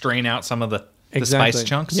 Strain out some of the Exactly. spice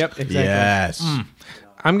chunks. Yep, exactly. Yes.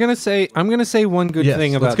 I'm gonna say one good Yes,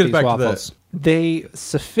 thing let's about get these back to waffles. They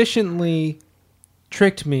sufficiently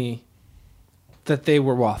tricked me that they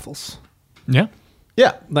were waffles. Yeah.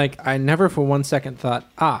 Yeah. Like I never for one second thought,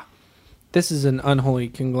 this is an unholy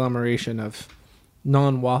conglomeration of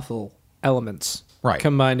non-waffle elements Right.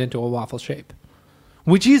 combined into a waffle shape,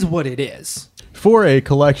 which is what it is. For a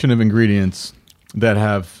collection of ingredients that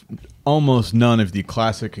have almost none of the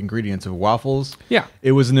classic ingredients of waffles, Yeah.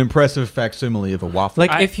 it was an impressive facsimile of a waffle.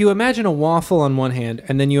 Like if you imagine a waffle on one hand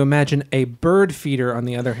and then you imagine a bird feeder on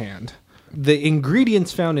the other hand, the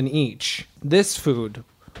ingredients found in each, this food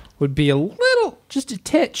would be a little, just a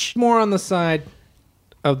titch more on the side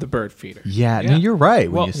of the bird feeder. yeah, no, you're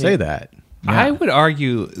right when Well, you say that. I would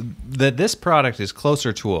argue that this product is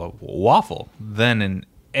closer to a waffle than an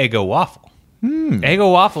Eggo waffle.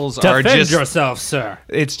 Eggo waffles are just yourself, sir.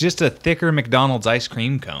 it's just a thicker McDonald's ice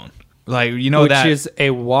cream cone. Like you know Which that is a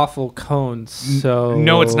waffle cone, so...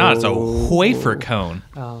 No, it's not. It's a wafer cone.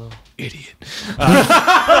 Idiot.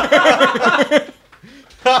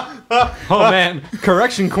 Oh, man.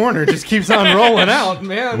 Correction Corner just keeps on rolling out,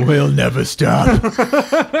 man. We'll never stop.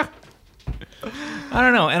 I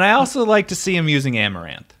don't know. And I also like to see him using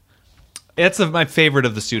amaranth. It's my favorite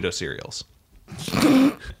of the pseudo cereals.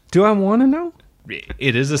 Do I want to know?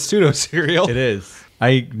 It is a pseudo cereal. It is.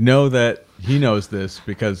 I know that he knows this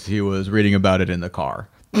because he was reading about it in the car.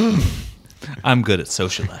 I'm good at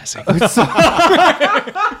socializing.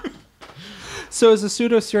 So is a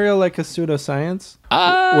pseudo cereal like a pseudoscience?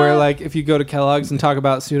 Where like if you go to Kellogg's and talk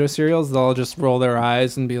about pseudo cereals, they'll just roll their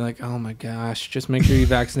eyes and be like, "Oh my gosh, just make sure you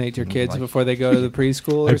vaccinate your kids before they go to the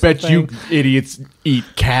preschool." Or I bet something. you idiots eat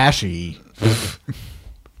cashy.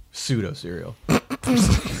 Pseudo cereal.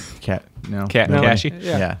 Cat. No. No. Cashy?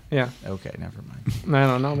 Yeah. Yeah. Okay, never mind. I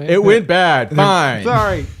don't know, man. It went bad. Fine.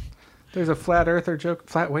 Sorry. There's a flat earther joke.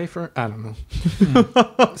 Flat wafer? I don't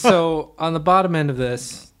know. So on the bottom end of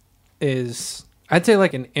this is, I'd say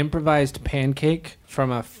like an improvised pancake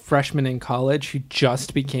from a freshman in college who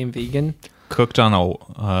just became vegan Cooked on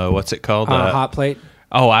a what's it called? on a hot plate.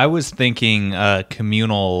 Oh, I was thinking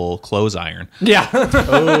communal clothes iron. Yeah.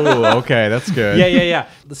 Oh, okay, that's good. Yeah.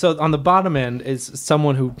 So on the bottom end is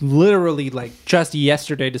someone who literally like just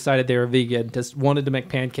yesterday decided they were vegan, just wanted to make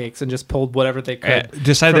pancakes and just pulled whatever they could.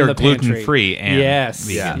 Decided they from were the pantry. gluten-free and yes.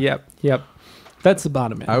 vegan. Yep. That's the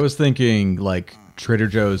bottom end. I was thinking like Trader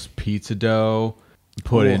Joe's pizza dough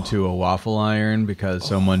put into a waffle iron because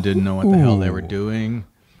someone didn't know what the hell they were doing.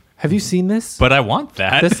 Have you seen this? But I want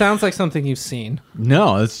that. This sounds like something you've seen.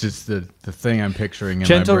 No, it's just the thing I'm picturing in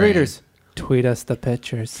Gentle my brain. readers, tweet us the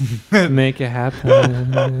pictures. Make it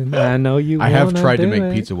happen. I know you I have wanna tried to do make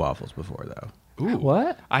it. pizza waffles before, though. Ooh.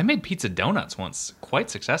 What? I made pizza donuts once quite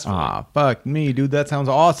successfully. Ah, fuck me, dude. That sounds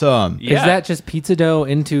awesome. Yeah. Is that just pizza dough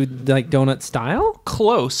into like donut style?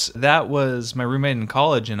 Close. That was my roommate in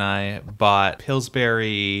college, and I bought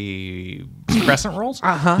Pillsbury crescent rolls.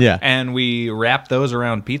 Uh-huh. Yeah. And we wrapped those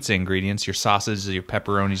around pizza ingredients, your sausages, your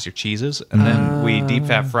pepperonis, your cheeses, and then we deep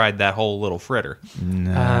fat fried that whole little fritter.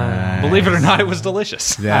 Nice. Believe it or not, it was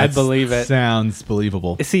delicious. I believe it. Sounds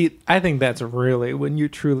believable. See, I think that's really when you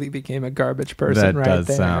truly became a garbage person. That right does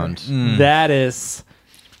there. sound. That is.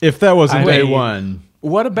 If that wasn't I day mean- one.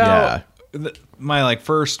 What about my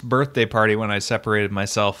first birthday party when I separated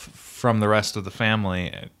myself from the rest of the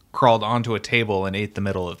family, crawled onto a table and ate the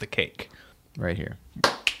middle of the cake? Right here.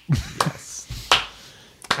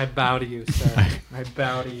 I bow to you, sir. I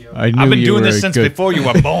bow to you. I knew I've been you doing were this a since good- before you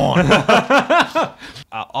were born.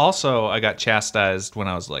 Also, I got chastised when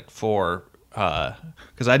I was like 4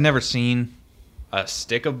 because I'd never seen a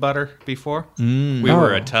stick of butter before. We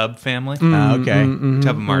were a tub family. Okay.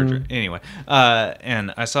 Tub of margarine. Anyway,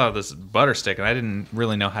 and I saw this butter stick, and I didn't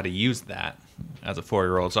really know how to use that as a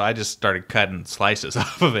 4-year-old, so I just started cutting slices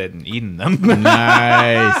off of it and eating them.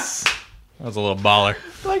 Nice. I was a little baller.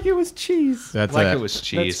 Like it was cheese. That's Like it. it was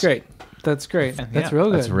cheese. That's great. That's great. That's Yeah. real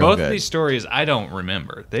good. That's real Both good. of these stories I don't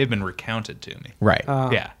remember. They've been recounted to me. Right.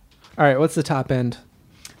 Yeah. All right, what's the top end?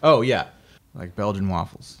 Oh, yeah. Like Belgian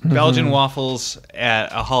waffles. Belgian waffles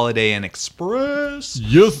at a Holiday Inn Express.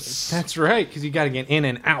 Yes. That's right, because you got to get in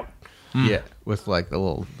and out. Yeah. With like the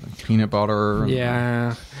little peanut butter.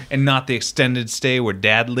 Yeah. And not the extended stay where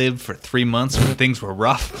Dad lived for 3 months when things were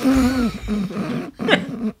rough.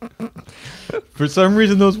 For some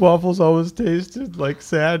reason, those waffles always tasted like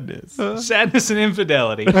sadness. Sadness and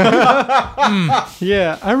infidelity.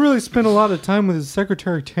 Yeah, I really spent a lot of time with his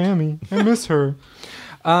secretary, Tammy. I miss her.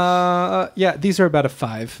 Yeah, these are about a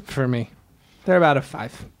 5 for me. They're about a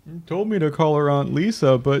 5. You told me to call her Aunt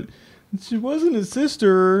Lisa, but she wasn't his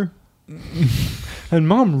sister. And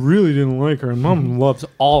Mom really didn't like her, and Mom loves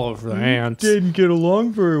all of the aunts. Didn't get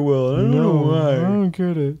along very well. I don't know why. I don't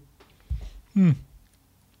get it.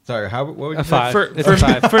 Sorry, what would A 5. For, It's a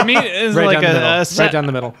 5. for me, it's Right like down the middle. a Right down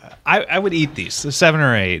the middle. I would eat these, a 7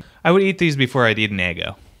 or 8. I would eat these before I'd eat an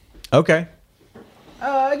Eggo. Okay.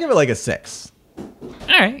 I give it like a 6. All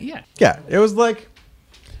right, yeah. Yeah, it was like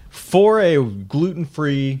for a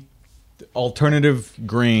gluten-free alternative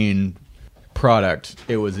grain product,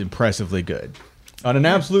 it was impressively good. On an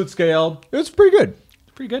absolute scale, it was pretty good.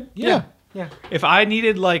 Pretty good. Yeah. Yeah. If I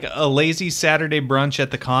needed like a lazy Saturday brunch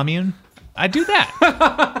at the commune, I'd do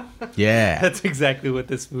that. Yeah. That's exactly what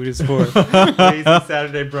this food is for. Lazy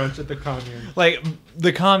Saturday brunch at the commune. Like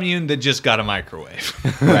the commune that just got a microwave.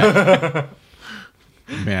 Right.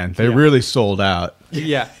 Man, they really sold out.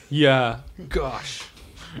 Yeah. Yeah. Gosh.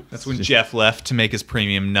 That's when Jeff left to make his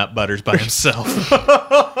premium nut butters by himself.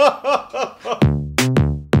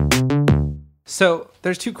 So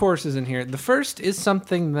there's 2 courses in here. The first is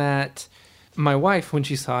something that my wife, when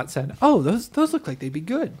she saw it, said, "Oh, those look like they'd be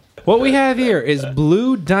good." What we have here is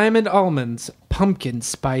Blue Diamond Almonds, pumpkin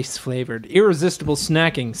spice flavored, irresistible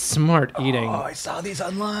snacking, smart eating. Oh, I saw these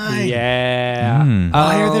online. Yeah.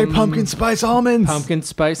 Why are they pumpkin spice almonds? Pumpkin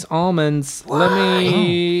spice almonds. Let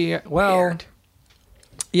me. Well.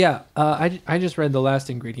 Yeah. I just read the last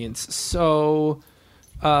ingredients. So,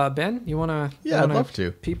 Ben, you wanna? Yeah, I'd love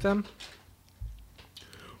to. Peep them.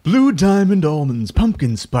 Blue Diamond Almonds,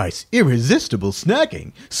 pumpkin spice, irresistible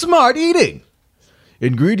snacking, smart eating.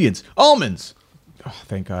 Ingredients: almonds, Oh,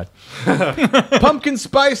 thank God. Pumpkin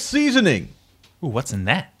spice seasoning. Ooh, what's in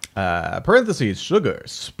that? Parentheses, sugar,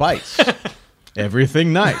 spice.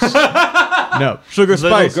 Everything nice. No, sugar,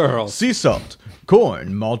 spice, girl. sea salt, corn,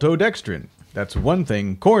 maltodextrin. That's one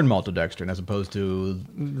thing, corn maltodextrin, as opposed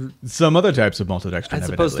to some other types of maltodextrin. As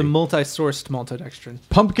opposed to evidently. multi-sourced maltodextrin.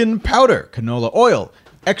 Pumpkin powder, canola oil,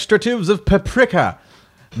 extractives of paprika,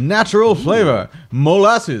 natural flavor,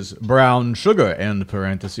 molasses, brown sugar, and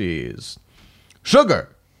parentheses. Sugar,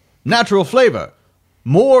 natural flavor,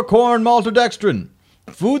 more corn maltodextrin,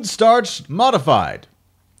 food starch modified.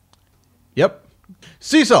 Yep.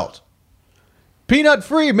 Sea salt. Peanut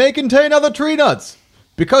free may contain other tree nuts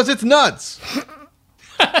because it's nuts.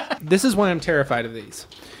 This is why I'm terrified of these.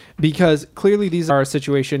 Because clearly these are a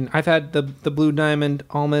situation. I've had the Blue Diamond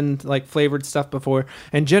almond like flavored stuff before,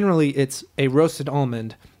 and generally it's a roasted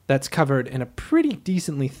almond that's covered in a pretty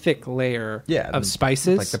decently thick layer of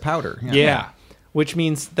spices. Like the powder. Yeah. Which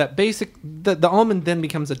means that the almond then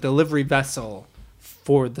becomes a delivery vessel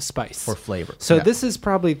for the spice. For flavor. So Yeah. this is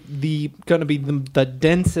probably going to be the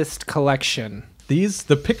densest collection.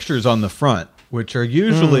 The pictures on the front, which are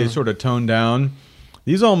usually sort of toned down,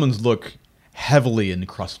 these almonds look heavily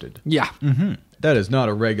encrusted. Yeah. That is not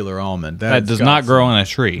a regular almond. That does not grow on a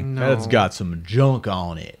tree. That's got some junk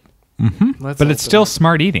on it. But it's still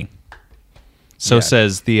smart eating. So Yeah.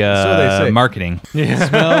 says the So they say. marketing. It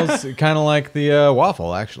smells kind of like the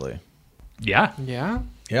waffle, actually. Yeah. Yeah.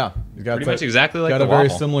 Yeah, it's got Pretty much exactly like got the a very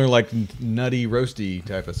waffle. similar, like nutty, roasty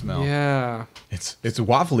type of smell. Yeah. It's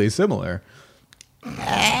waffly similar.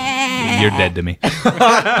 You're dead to me.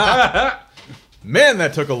 Man,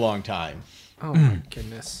 that took a long time. Oh my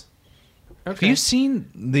goodness. Have you seen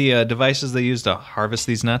the devices they use to harvest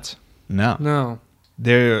these nuts? No, No.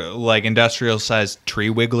 They're like industrial-sized tree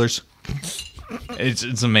wigglers.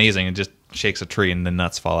 It's amazing. It just shakes a tree and the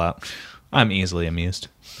nuts fall out. I'm easily amused.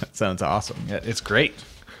 that sounds awesome. Yeah, it's great.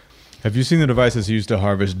 Have you seen the devices used to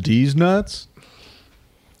harvest D's nuts?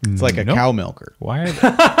 It's like a Nope. cow milker. Why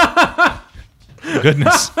are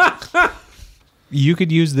Goodness. You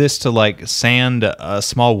could use this to like sand a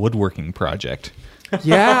small woodworking project.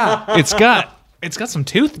 Yeah. It's got some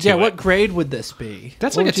tooth to Yeah, it. what grade would this be?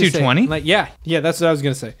 That's What like a would you say? 220. Like, yeah, that's what I was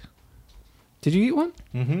gonna say. Did you eat one?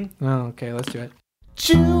 Mm-hmm. Oh, okay, let's do it.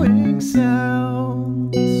 Chewing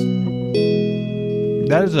sounds.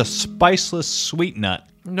 That is a spiceless sweet nut.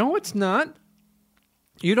 No, it's not.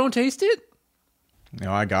 You don't taste it?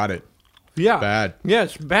 No, I got it. Yeah. Bad. Yeah,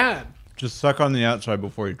 it's bad. Just suck on the outside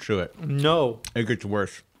before you chew it. No, It gets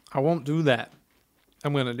worse. I won't do that.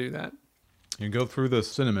 I'm gonna do that. You go through the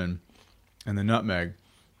cinnamon and the nutmeg,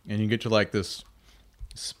 and you get to like this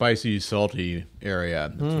spicy, salty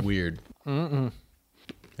area. It's weird. Mm-mm.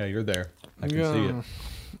 Yeah, you're there. I can see it.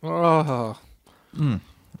 Oh.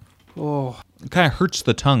 Oh. It kind of hurts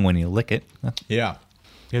the tongue when you lick it. Yeah.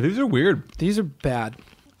 Yeah, these are weird. These are bad.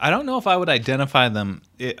 I don't know if I would identify them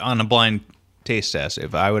on a blind taste test,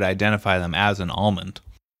 if I would identify them as an almond.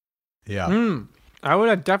 Yeah. I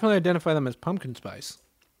would definitely identify them as pumpkin spice.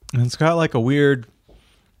 And it's got like a weird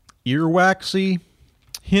earwaxy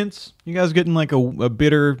hints. You guys getting like a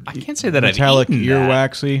bitter, I can't say that I've metallic eaten that.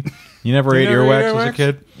 earwaxy? You never ate never ate earwax as a earwax?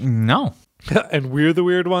 kid? No. And we're the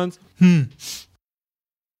weird ones?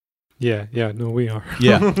 Yeah, no, we are.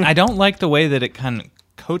 Yeah. I don't like the way that it kind of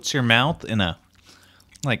coats your mouth in a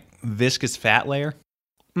like viscous fat layer.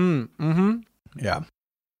 Yeah.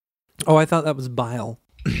 Oh, I thought that was bile.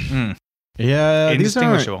 Yeah, these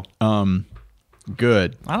Indistinguishable. aren't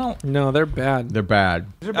good. I don't. No, they're bad. They're bad.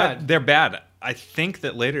 They're bad. I think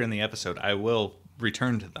that later in the episode I will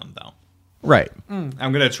return to them though. Right. I'm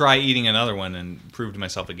gonna try eating another one and prove to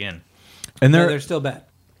myself again. And No, they're they're still bad.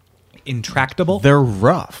 Intractable. they're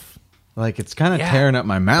rough. Like it's kind of Yeah. tearing up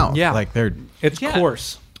my mouth. Yeah. Like they're It's Yeah.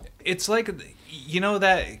 coarse. It's like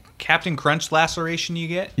that Captain Crunch laceration you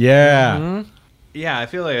get. yeah. Yeah, I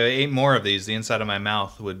feel like if I ate more of these, the inside of my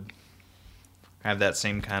mouth would have that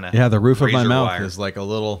same kind of Yeah, the roof of my razor mouth wire. is like a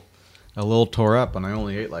little tore up, and I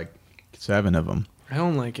only ate like 7 of them. I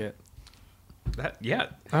don't like it. Yeah,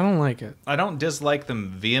 I don't like it. I don't dislike them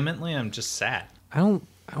vehemently. I'm just sad. I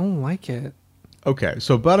don't like it. Okay,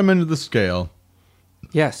 so bottom end of the scale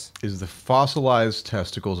Yes. is the fossilized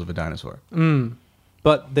testicles of a dinosaur,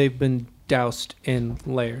 But they've been doused in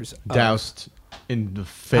layers. doused in the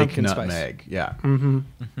fake Pumpkin spice. nutmeg. Yeah,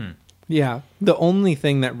 Yeah. The only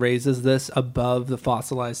thing that raises this above the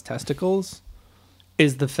fossilized testicles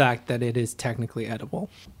is the fact that it is technically edible.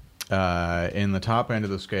 in the top end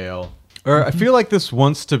of the scale, or I feel like this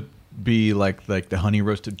wants to be like the honey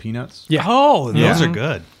roasted peanuts. Yeah. Oh, Yeah. those are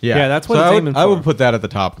good. Yeah, that's what so it's I would, aiming I would for. put that at the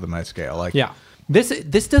top of my scale. Like, Yeah.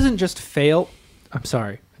 This doesn't just fail I'm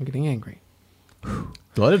sorry. I'm getting angry.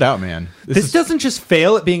 Let it out, man. This doesn't just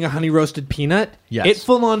fail at being a honey roasted peanut. Yes. It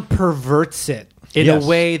full on perverts it in Yes. a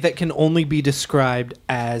way that can only be described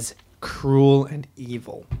as cruel and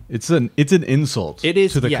evil. It's an insult. It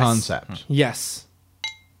is to the yes. concept. Yes.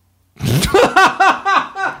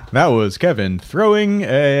 That was Kevin throwing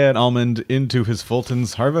an almond into his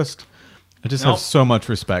Fulton's harvest. I just Nope. have so much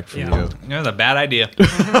respect for you. That was a bad idea.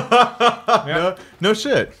 No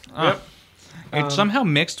shit. It somehow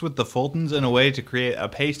mixed with the Fultons in a way to create a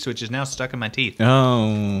paste which is now stuck in my teeth.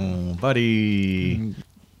 Oh, buddy.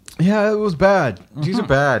 Yeah, it was bad. These are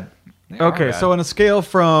bad. are Okay, bad. so on a scale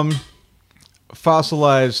from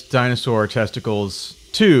fossilized dinosaur testicles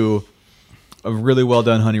to a really well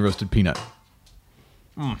done honey roasted peanut,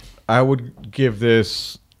 I would give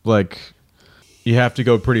this, like, you have to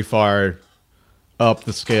go pretty far up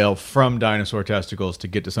the scale from dinosaur testicles to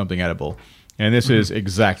get to something edible. And this is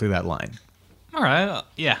exactly that line. All right,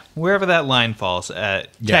 yeah, wherever that line falls,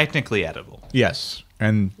 technically edible. Yes.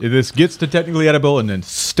 And this gets to technically edible and then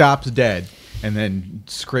stops dead and then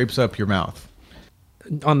scrapes up your mouth.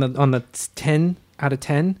 On the 10 out of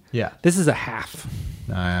 10, Yeah. this is a half.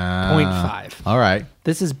 0.5. All right.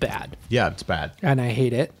 This is bad, Yeah, it's bad. and I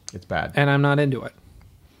hate it, It's bad. and I'm not into it.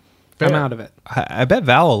 Fair. I'm out of it. I bet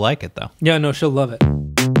Val will like it, though. Yeah, no, she'll love it.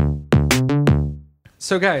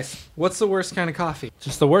 So, guys, what's the worst kind of coffee?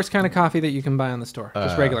 Just the worst kind of coffee that you can buy on the store.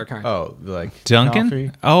 Just regular kind. Oh, like Duncan?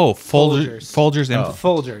 coffee? Oh, Folgers. Folgers and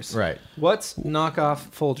Folgers. Right. What's knockoff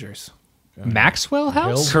Folgers? Maxwell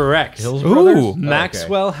House? Correct. Hills Ooh. Brothers? Oh,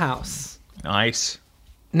 Maxwell House. Nice.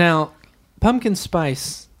 Now, pumpkin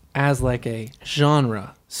spice as like a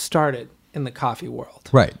genre started in the coffee world.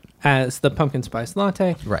 Right. As the pumpkin spice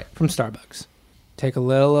latte Right. from Starbucks. Take a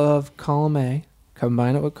little of column A,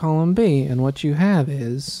 combine it with column B, and what you have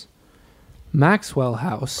is Maxwell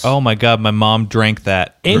House. Oh my God, my mom drank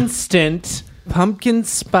that. Instant pumpkin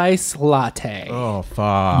spice latte. Oh,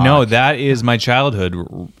 fuck. No, that is my childhood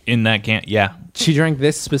in that can. Yeah. She drank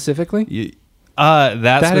this specifically?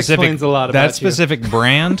 That specific, explains a lot about that you. specific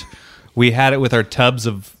brand. We had it with our tubs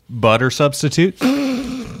of butter substitute.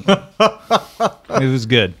 It was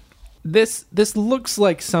good. This looks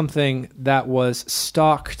like something that was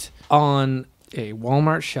stocked on a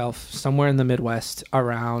Walmart shelf somewhere in the Midwest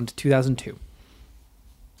around 2002.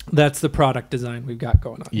 That's the product design we've got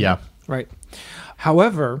going on. Yeah. Right.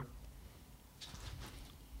 However,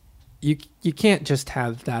 you can't just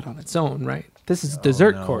have that on its own, right? This is a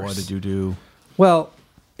dessert course. What did you do? Well,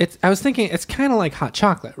 I was thinking it's kind of like hot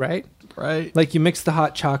chocolate, right? Right. Like you mix the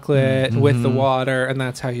hot chocolate with the water, and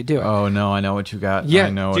that's how you do it. Oh, no, I know what you got. Yeah. I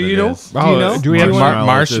know Do what you it know? is. Do you know? Do we have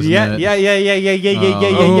Marshmallows, isn't Yeah, it?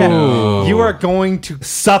 yeah. Oh. You are going to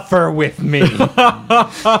suffer with me.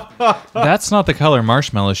 That's not the color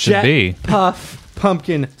marshmallows should Jet be. Puff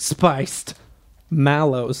pumpkin spiced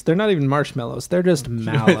mallows. They're not even marshmallows. They're just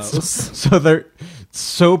mallows. So they're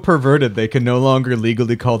so perverted they can no longer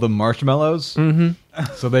legally call them marshmallows. Mm-hmm.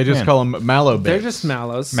 So they just Man. call them mallow bits. They're just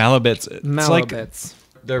mallows. Mallow bits. It's Mallow like, bits.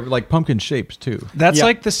 They're like pumpkin shapes too. That's Yeah.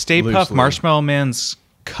 like the Stay Puft Loosely. Marshmallow Man's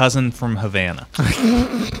cousin from Havana.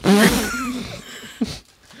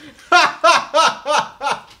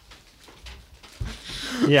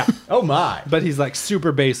 Yeah. Oh my! But he's like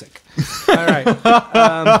super basic. All right.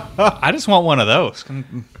 I just want one of those.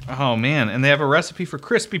 Oh man, and they have a recipe for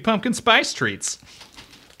crispy pumpkin spice treats.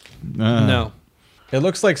 No. It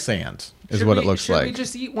looks like sand. Is Should what we- it looks should like. we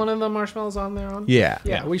just eat one of the marshmallows on there? Yeah.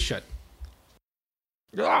 Yeah, we should.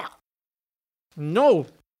 Ugh. No,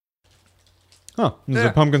 Oh, this is Yeah.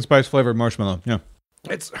 a pumpkin spice flavored marshmallow. Yeah.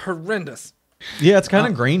 it's horrendous. Yeah, it's kind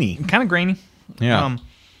of grainy. Kind of grainy. Yeah.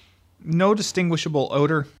 No distinguishable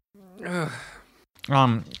odor. Kind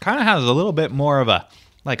of has a little bit more of a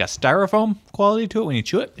styrofoam quality to it when you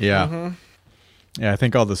chew it. Yeah. Yeah, I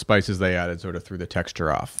think all the spices they added sort of threw the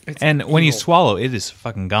texture off. It's And when you evil. swallow, it is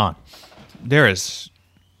fucking gone. There is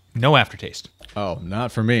no aftertaste. Oh,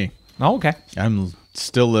 not for me. Oh, okay. I'm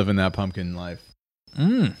still living that pumpkin life.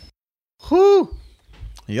 Mm. Whew.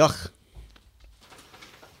 Yuck.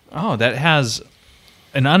 Oh, that has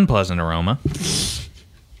an unpleasant aroma.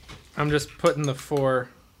 I'm just putting the four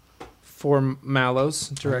mallows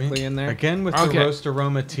directly in there. Again with Okay. the roast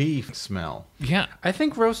aroma tea smell. Yeah. I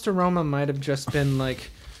think roast aroma might have just been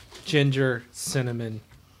like ginger, cinnamon,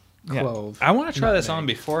 clove. I want to try this nutmeg. on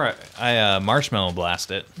before I marshmallow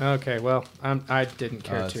blast it. Okay, well, I didn't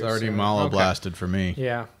care It's to. already so- mallow okay. blasted for me.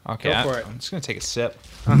 Yeah. Okay, Go for it. I'm just going to take a sip.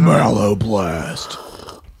 Mallow blast.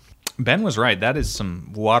 Ben was right. That is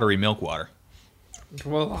some watery milk water.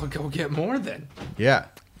 Well, I'll go get more then. Yeah.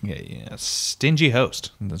 Yeah, stingy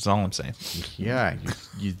host. That's all I'm saying. Yeah,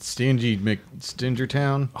 you stingy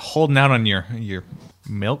McStingertown. Holding out on your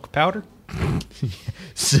milk powder.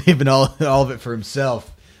 Saving all of it for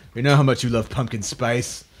himself. We know how much you love pumpkin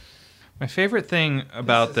spice. My favorite thing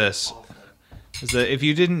about this is that if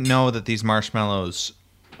you didn't know that these marshmallows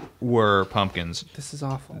were pumpkins, This is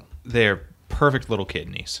awful. they're perfect little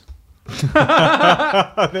kidneys. They're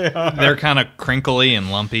kind of crinkly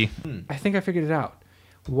and lumpy. I think I figured it out.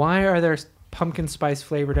 Why are there pumpkin spice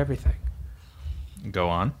flavored everything? Go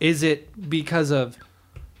on. Is it because of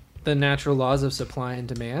the natural laws of supply and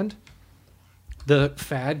demand? The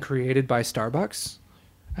fad created by Starbucks?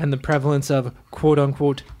 And the prevalence of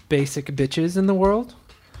quote-unquote basic bitches in the world?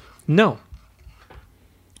 No.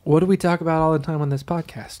 What do we talk about all the time on this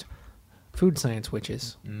podcast? Food science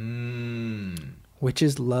witches.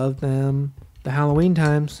 Witches love them. The Halloween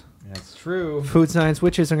times. That's true. Food science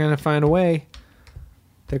witches are going to find a way.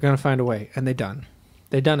 They're going to find a way. And they done.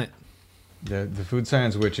 They done it. The food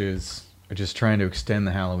science witches are just trying to extend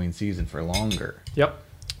the Halloween season for longer. Yep.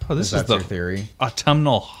 Oh, this is That's the your theory.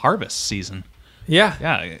 autumnal harvest season. Yeah.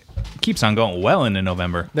 Yeah, it keeps on going well into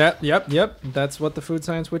November. Yep. That's what the food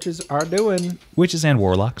science witches are doing. Witches and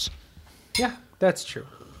warlocks. Yeah, that's true.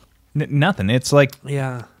 Nothing. It's like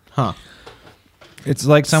Yeah. Huh.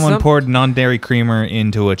 someone Some- poured non-dairy creamer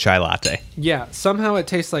into a chai latte. Yeah, somehow it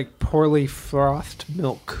tastes like poorly frothed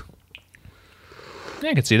milk. Yeah,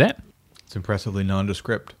 I can see that. It's impressively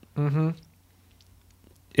nondescript.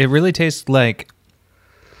 It really tastes like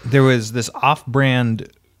there was this off-brand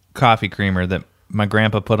coffee creamer that my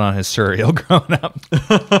grandpa put on his cereal growing up.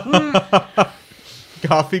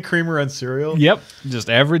 Coffee creamer on cereal? Yep. Just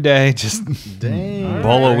every day, just Dang.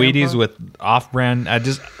 bowl of Grandpa. Wheaties with off-brand. I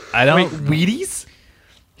don't. Wheaties?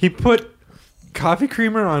 He put coffee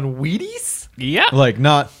creamer on Wheaties? Yeah. Like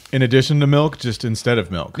not in addition to milk, just instead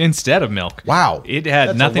of milk. Instead of milk. Wow. It had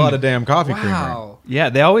That's nothing. a lot of damn coffee creamer. Wow. Yeah,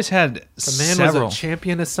 they always had The man several. was a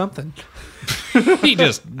champion of something. He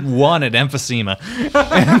just wanted emphysema.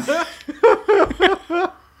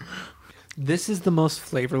 This is the most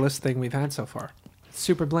flavorless thing we've had so far.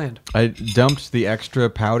 Super bland. I dumped the extra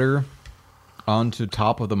powder onto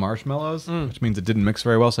top of the marshmallows, which means it didn't mix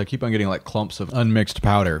very well, so I keep on getting like clumps of unmixed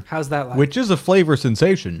powder, How's that like? which is a flavor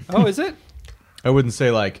sensation. Oh, is it? I wouldn't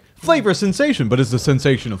say like flavor sensation, but it's a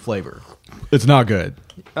sensation of flavor. It's not good.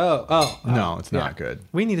 Oh. No, it's not yeah. good.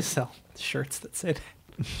 We need to sell shirts that say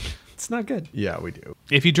that. It's not good. Yeah, we do.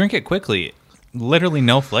 If you drink it quickly, literally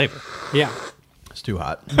no flavor. Yeah. It's too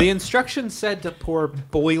hot. The instructions said to pour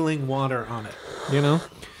boiling water on it. You know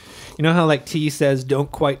how like tea says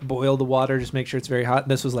don't quite boil the water, just make sure it's very hot.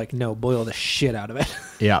 This was like no, boil the shit out of it.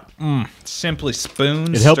 Yeah. Simply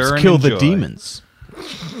spoon. It helps stir, and kill the enjoy. demons.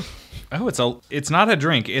 Oh, it's not a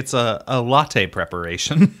drink. It's a latte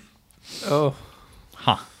preparation. Oh,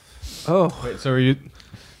 Huh. Wait, so are you...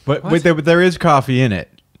 But wait, there is coffee in it.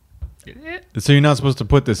 So you're not supposed to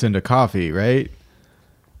put this into coffee, right?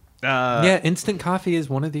 yeah. Instant coffee is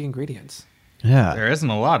one of the ingredients. Yeah. There isn't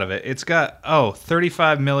a lot of it. It's got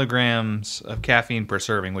 35 milligrams of caffeine per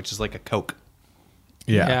serving, which is like a Coke.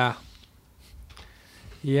 Yeah.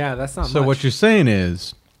 Yeah, that's not So much. what you're saying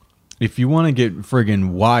is, if you want to get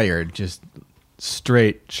friggin' wired, just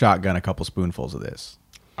straight shotgun a couple spoonfuls of this.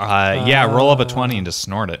 Yeah, roll up a 20 and just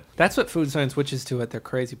snort it. That's what food science witches do at their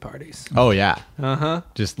crazy parties. Oh, yeah. Uh-huh.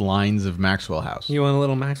 Just lines of Maxwell House. You want a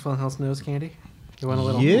little Maxwell House nose candy? You want a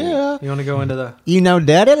little? Yeah. You want to go into the? You know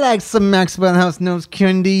Daddy likes some Maxwell House nose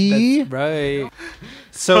candy. That's right.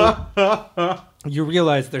 So you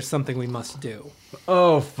realize there's something we must do.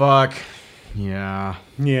 Oh, fuck. Yeah.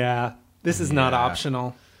 Yeah. This is not Yeah.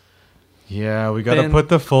 optional. Yeah, we gotta Then- put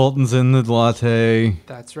the Fultons in the latte.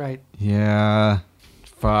 That's right. Yeah.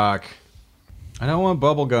 Fuck. I don't want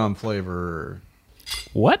bubblegum flavor.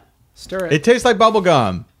 What? Stir it. It tastes like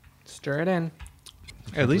bubblegum. Stir it in.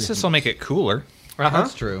 At least this will make it cooler. Uh-huh.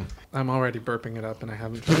 That's true. I'm already burping it up and I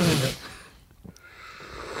haven't tried it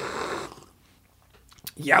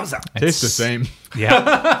yet. Yowza. Tastes the same.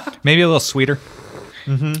 Yeah. Maybe a little sweeter.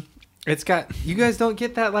 It's got, you guys don't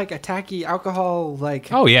get that like a tacky alcohol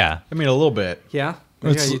like, Oh, yeah. I mean, a little bit. yeah?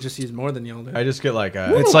 Maybe It's- you just use more than y'all do. I just get like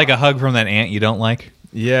a... It's like a hug from that aunt you don't like.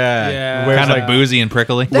 Yeah. Yeah. Wears Kind like of boozy and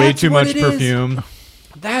prickly. way That's too what much it is. perfume.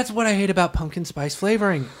 That's what I hate about pumpkin spice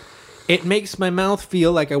flavoring. It makes my mouth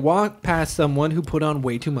feel like I walk past someone who put on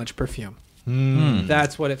way too much perfume.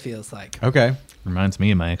 That's what it feels like. Okay. Reminds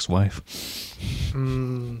me of my ex-wife.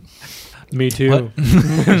 Me too.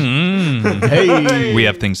 Hey. We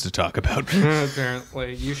have things to talk about.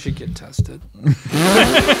 Apparently, you should get tested.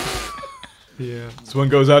 Yeah. This one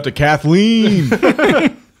goes out to Kathleen.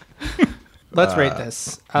 Let's rate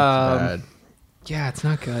this. Bad. Yeah, it's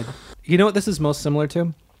not good. You know what this is most similar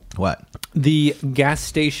to? What? The gas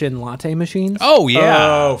station latte machines. Oh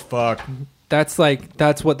yeah. Oh fuck. That's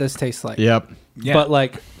what this tastes like. Yep. Yeah. But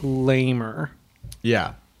like lamer.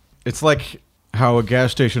 Yeah. It's like how a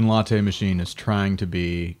gas station latte machine is trying to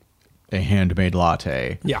be a handmade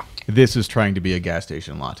latte. Yeah. This is trying to be a gas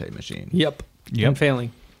station latte machine. Yep. Yep. I'm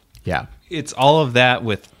failing. Yeah. It's all of that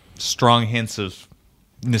with strong hints of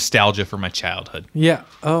nostalgia for my childhood. Yeah.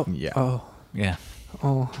 Oh. Yeah. Oh. Yeah.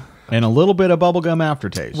 Oh. And a little bit of bubblegum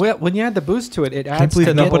aftertaste. Well, when you add the boost to it, it adds Can't believe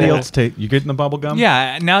to the nobody whole- else you getting the bubblegum?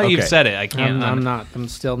 Yeah. Now that you've Okay. said it, I can't. I'm not. I'm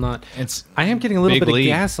still not. It's I am getting a little Big bit league.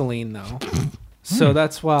 of gasoline though, so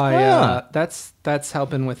that's why Ah. that's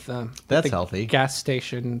helping with That's the healthy. gas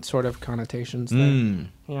station sort of connotations. There. Mm.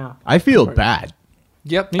 Yeah. I feel bad.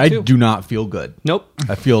 Yep. Me I too. do not feel good. Nope.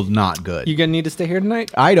 I feel not good. You gonna need to stay here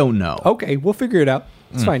tonight? I don't know. Okay, we'll figure it out.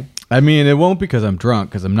 It's fine. I mean, it won't because I'm drunk,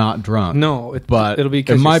 because I'm not drunk. No, but it'll be it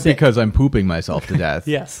 'cause you're might be sick. because I'm pooping myself to death.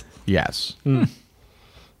 Yes. Yes.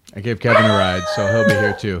 I gave Kevin a ride, so he'll be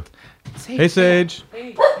here too. Hey, Sage.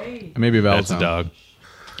 Hey. Maybe Val's That's a dog.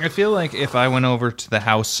 I feel like if I went over to the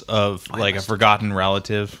house of like a forgotten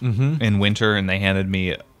relative in winter and they handed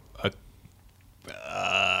me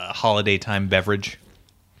a holiday time beverage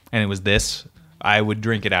and it was this, I would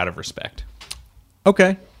drink it out of respect.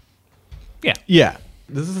 Okay. Yeah. Yeah.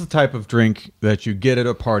 This is the type of drink that you get at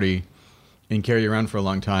a party and carry around for a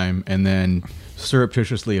long time and then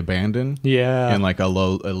surreptitiously abandon Yeah. in like a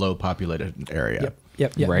low populated area.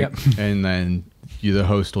 Yep. Right. Yep. And then the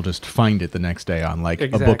host will just find it the next day on like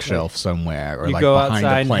Exactly. a bookshelf somewhere or You like go behind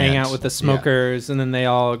outside a and plant. hang out with the smokers, and then they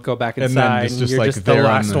all go back And then inside, it's and, just you're like just the they're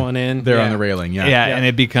on last one in. They're on Yeah. the railing. Yeah, Yeah. and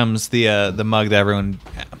it becomes the mug that everyone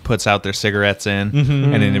puts out their cigarettes in,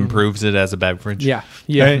 and it improves it as a beverage. Yeah.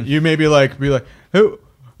 Yeah. And you may be like, who?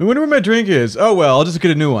 I wonder where my drink is. Oh well, I'll just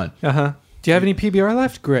get a new one. Uh huh. Do you have any PBR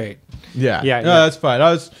left? Great. Yeah. Yeah, No, yeah. that's fine.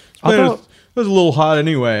 I was. Although- It was a little hot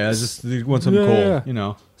anyway. I just want something Yeah, cold. yeah. You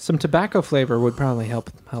know. Some tobacco flavor would probably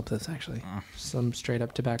help this actually. Some straight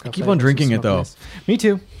up tobacco. keep flavor, on drinking some it, though. smokiness. Me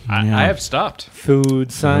too. Yeah. I have stopped.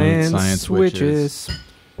 Food science, science switches.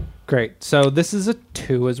 Great. So this is a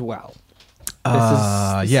 2 as well.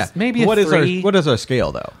 This Yeah. is maybe a What is 3. what is our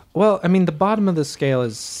scale though? Well, I mean, the bottom of the scale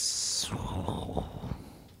is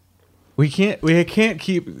We can't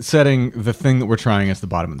keep setting the thing that we're trying as the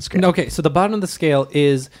bottom of the scale. okay. So the bottom of the scale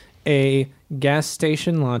is a gas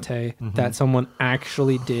station latte that someone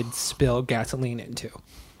actually did spill gasoline into,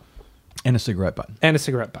 And a cigarette butt. and a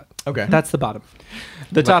cigarette butt. Okay. That's the bottom.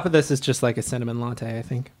 The top of this is just like a cinnamon latte, I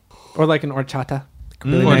think, or like an horchata.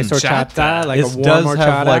 Really nice Horchata. horchata, like This a warm does horchata.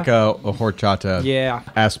 have like a horchata Yeah.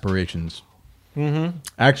 aspirations. Mm-hmm.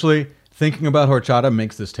 Actually, thinking about horchata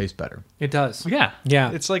makes this taste better. It does. Yeah,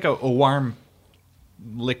 Yeah. It's like a warm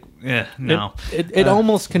lick. No. It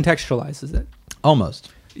almost contextualizes it. Almost.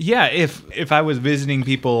 Yeah, if I was visiting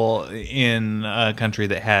people in a country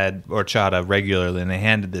that had horchata regularly and they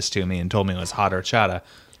handed this to me and told me it was hot horchata,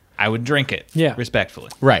 I would drink it. Yeah. Respectfully.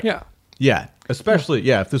 Right. Yeah. Yeah. Especially,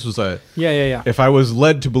 if this was Yeah. if I was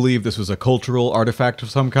led to believe this was a cultural artifact of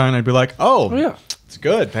some kind, I'd be like, oh, yeah. it's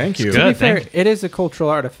good. Thank you. It's To be good. fair, thank it is a cultural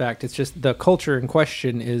artifact. It's just the culture in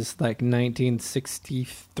question is like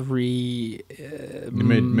 1963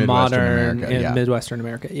 Midwestern modern America, in yeah. Midwestern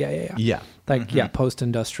America. Yeah. Yeah. Like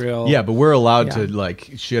post-industrial. Yeah, but we're allowed Yeah. to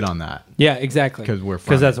like shit on that. Yeah, exactly. 'Cause we're from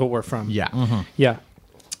because that's it. what we're from. Yeah. Yeah.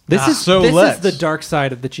 This is So this let's- is the dark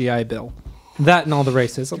side of the GI Bill. That and all the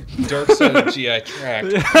racism. Dark side of GI tract.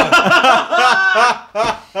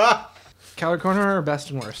 Calorie corner or best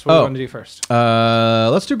and worst? What do you want to do first?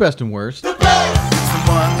 Let's do best and worst. It's the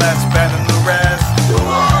one that's better than the rest. It's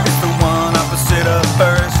the one opposite of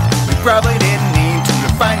first. We probably didn't need to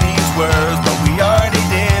define these words, but we already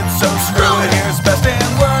did, so screw it. Here's best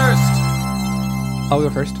and worst. I'll go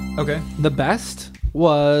first. Okay. The best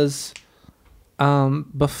was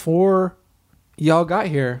before y'all got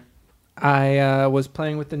here. I was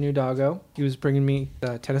playing with the new doggo. He was bringing me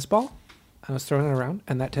the tennis ball. I was throwing it around,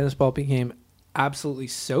 and that tennis ball became absolutely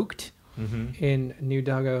soaked in new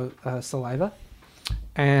doggo saliva.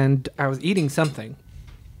 And I was eating something,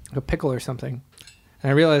 a pickle or something,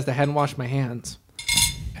 and I realized I hadn't washed my hands.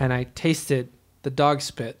 And I tasted the dog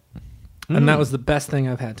spit, and that was the best thing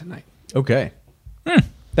I've had tonight. Okay.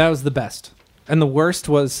 That was the best. And the worst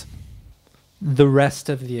was the rest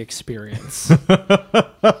of the experience.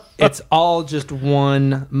 It's all just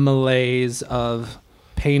one malaise of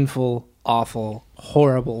painful, awful,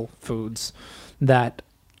 horrible foods that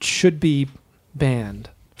should be banned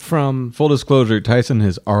from. Full disclosure, Tyson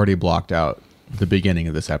has already blocked out the beginning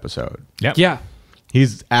of this episode. Yep. Yeah.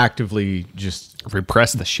 He's actively just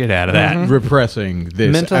Repress the shit out of that. repressing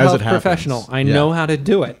this Mental as health it happens. professional. I Yeah. know how to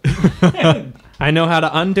do it. I know how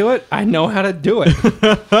to undo it. I know how to do it.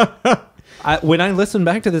 When I listen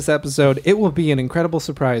back to this episode, it will be an incredible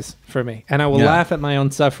surprise for me. And I will Yeah. laugh at my own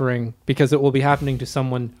suffering because it will be happening to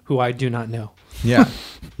someone who I do not know. Yeah.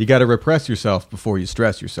 You got to repress yourself before you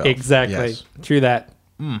stress yourself. Exactly. Yes. True that.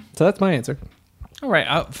 So that's my answer. All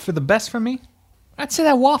right, for the best for me, I'd say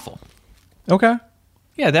that waffle. Okay.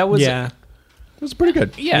 Yeah, that was Yeah. It was pretty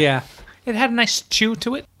good. Yeah. Yeah. It had a nice chew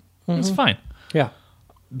to it. It was fine. Yeah.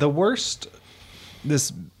 The worst,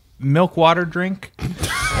 this milk water drink,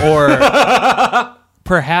 or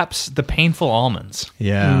perhaps the painful almonds.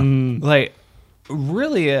 Yeah. Like,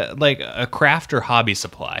 really, like a craft or hobby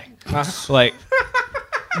supply. Like,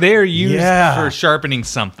 they are used Yeah. for sharpening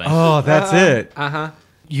something. Oh, that's it.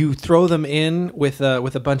 You throw them in with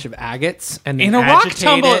a bunch of agates and then In a rock agitate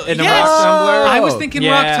tumbler. it in a Yes. rock tumbler. I was thinking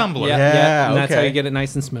rock tumbler. Yeah, Yeah, and that's how okay. you get it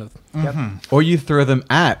nice and smooth. Yep. Or you throw them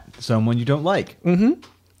at someone you don't like. Mm-hmm.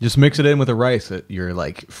 Just mix it in with the rice at your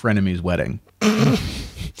like frenemy's wedding.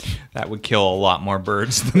 That would kill a lot more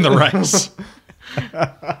birds than the rice.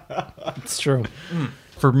 It's true.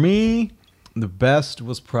 For me, the best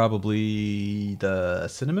was probably the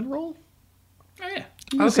cinnamon roll. Oh, yeah.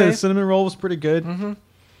 I would say Okay. the cinnamon roll was pretty good. Mm-hmm.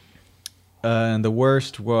 And the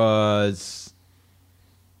worst was,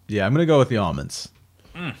 yeah, I'm gonna go with the almonds.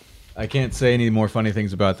 I can't say any more funny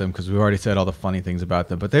things about them because we already said all the funny things about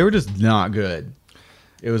them, but they were just not good.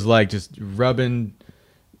 It was like just rubbing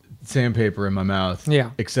sandpaper in my mouth.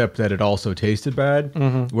 Yeah. Except that it also tasted bad.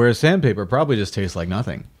 Whereas sandpaper probably just tastes like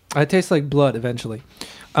nothing. It tastes like blood eventually.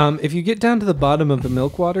 If you get down to the bottom of the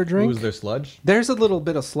milk water drink, Was there sludge? there's a little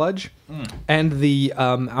bit of sludge, and the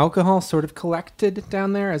alcohol sort of collected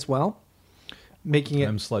down there as well, making it.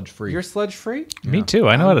 I'm sludge free. You're sludge free. Me too.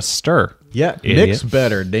 I know how to stir. Yeah, Idiot. mix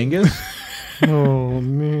better, dingus. Oh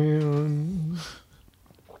man,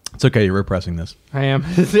 It's okay, you're repressing this. I am.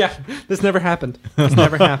 Yeah, this never happened. This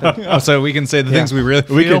never happened. Oh, so we can say the things we really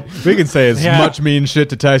We feel. can say as Yeah. much mean shit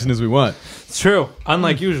to Tyson as we want. It's true.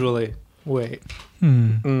 Unlike usually. Wait.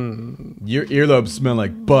 Your earlobes smell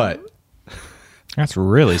like butt. That's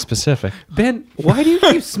really specific. Ben, why do you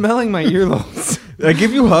keep smelling my earlobes? I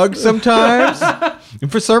give you hugs sometimes, and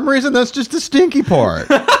for some reason that's just the stinky part.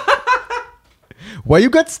 Why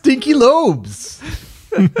you got stinky lobes?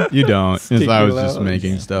 You don't. Stinky I was just lobes.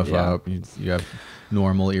 making stuff Yeah. up. You have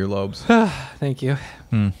normal earlobes. Thank you.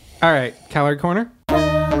 All right, Calorie Corner.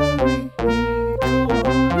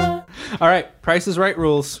 All right, Price is Right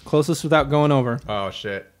rules. Closest without going over. Oh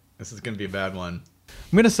shit, this is gonna be a bad one.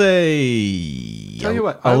 I'm gonna say. Tell you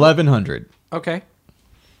what, 1100. Okay.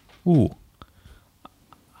 Ooh.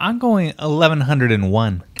 I'm going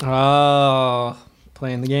 1101. Oh,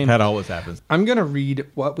 playing the game. That always happens. I'm going to read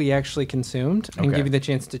what we actually consumed and Okay. give you the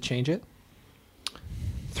chance to change it.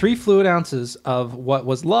 3 fluid ounces of what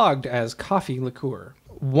was logged as coffee liqueur.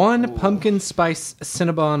 1 pumpkin spice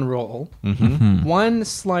Cinnabon roll. 1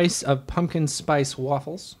 slice of pumpkin spice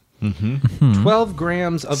waffles. 12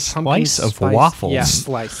 grams of pumpkin Slice of spice. waffles? Yeah,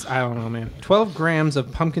 slice. I don't know, man. 12 grams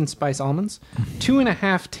of pumpkin spice almonds.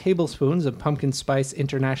 2.5 tablespoons of pumpkin spice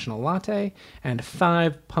international latte. And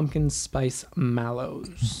 5 pumpkin spice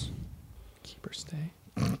mallows. Keep or stay.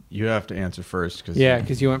 You have to answer first, because Yeah,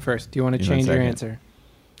 because you went first. Do you want to You went change your second. answer?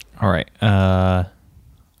 All right. I'm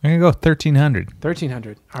going to go 1300.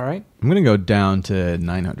 1300. All right. I'm gonna go down to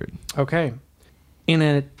 900. Okay. In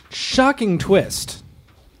a shocking twist,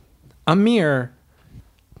 a mere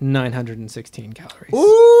 916 calories.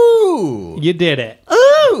 Ooh, You did it.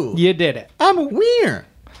 ooh, You did it. I'm a wiener.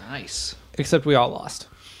 Nice. Except we all lost.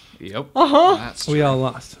 Yep. That's We all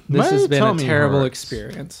lost. This My has been a tummy terrible hurts.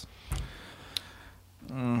 experience.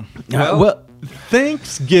 Well,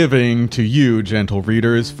 Thanksgiving to you, gentle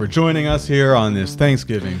readers, for joining us here on this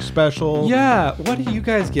Thanksgiving special. Yeah, what are you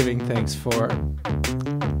guys giving thanks for?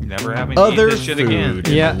 Never having to eat Other this shit food. again.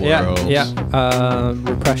 Yeah, the yeah, world. yeah.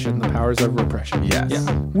 Repression, the powers of repression. Yes.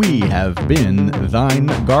 Yeah. We have been thine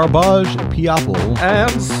garbage people.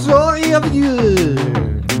 I'm sorry of you.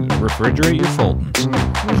 Refrigerate your Fultons.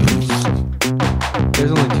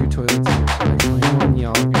 There's only 2 toilets here, so I claim one. Y'all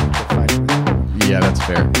are going to fight for that. Yeah, that's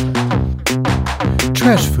fair.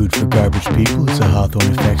 Trash Food for Garbage People is a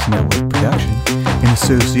Hawthorne Effects Network production in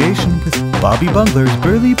association with Bobby Bungler's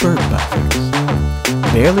Burley Bird Buffers.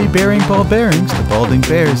 Barely bearing ball bearings, the balding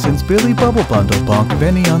bears since Billy Bubble Bundle bonk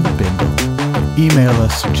Benny on the bindle. Email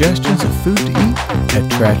us suggestions of food to eat at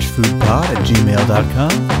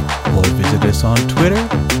trashfoodpod@gmail.com or visit us on Twitter,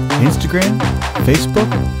 Instagram, Facebook,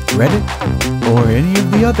 Reddit, or any of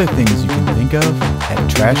the other things you can think of at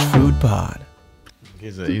Trash Food Pod.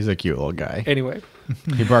 He's a cute little guy. Anyway,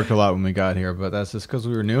 He barked a lot when we got here, but that's just because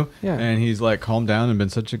we were new. Yeah. And he's like calmed down and been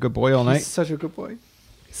such a good boy all night. he's such a good boy.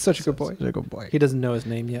 Such a good boy. Such a good boy. He doesn't know his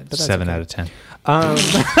name yet. But that's 7 okay. out of 10.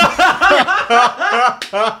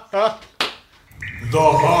 The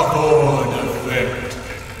Hawthorne Effect.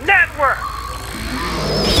 Network.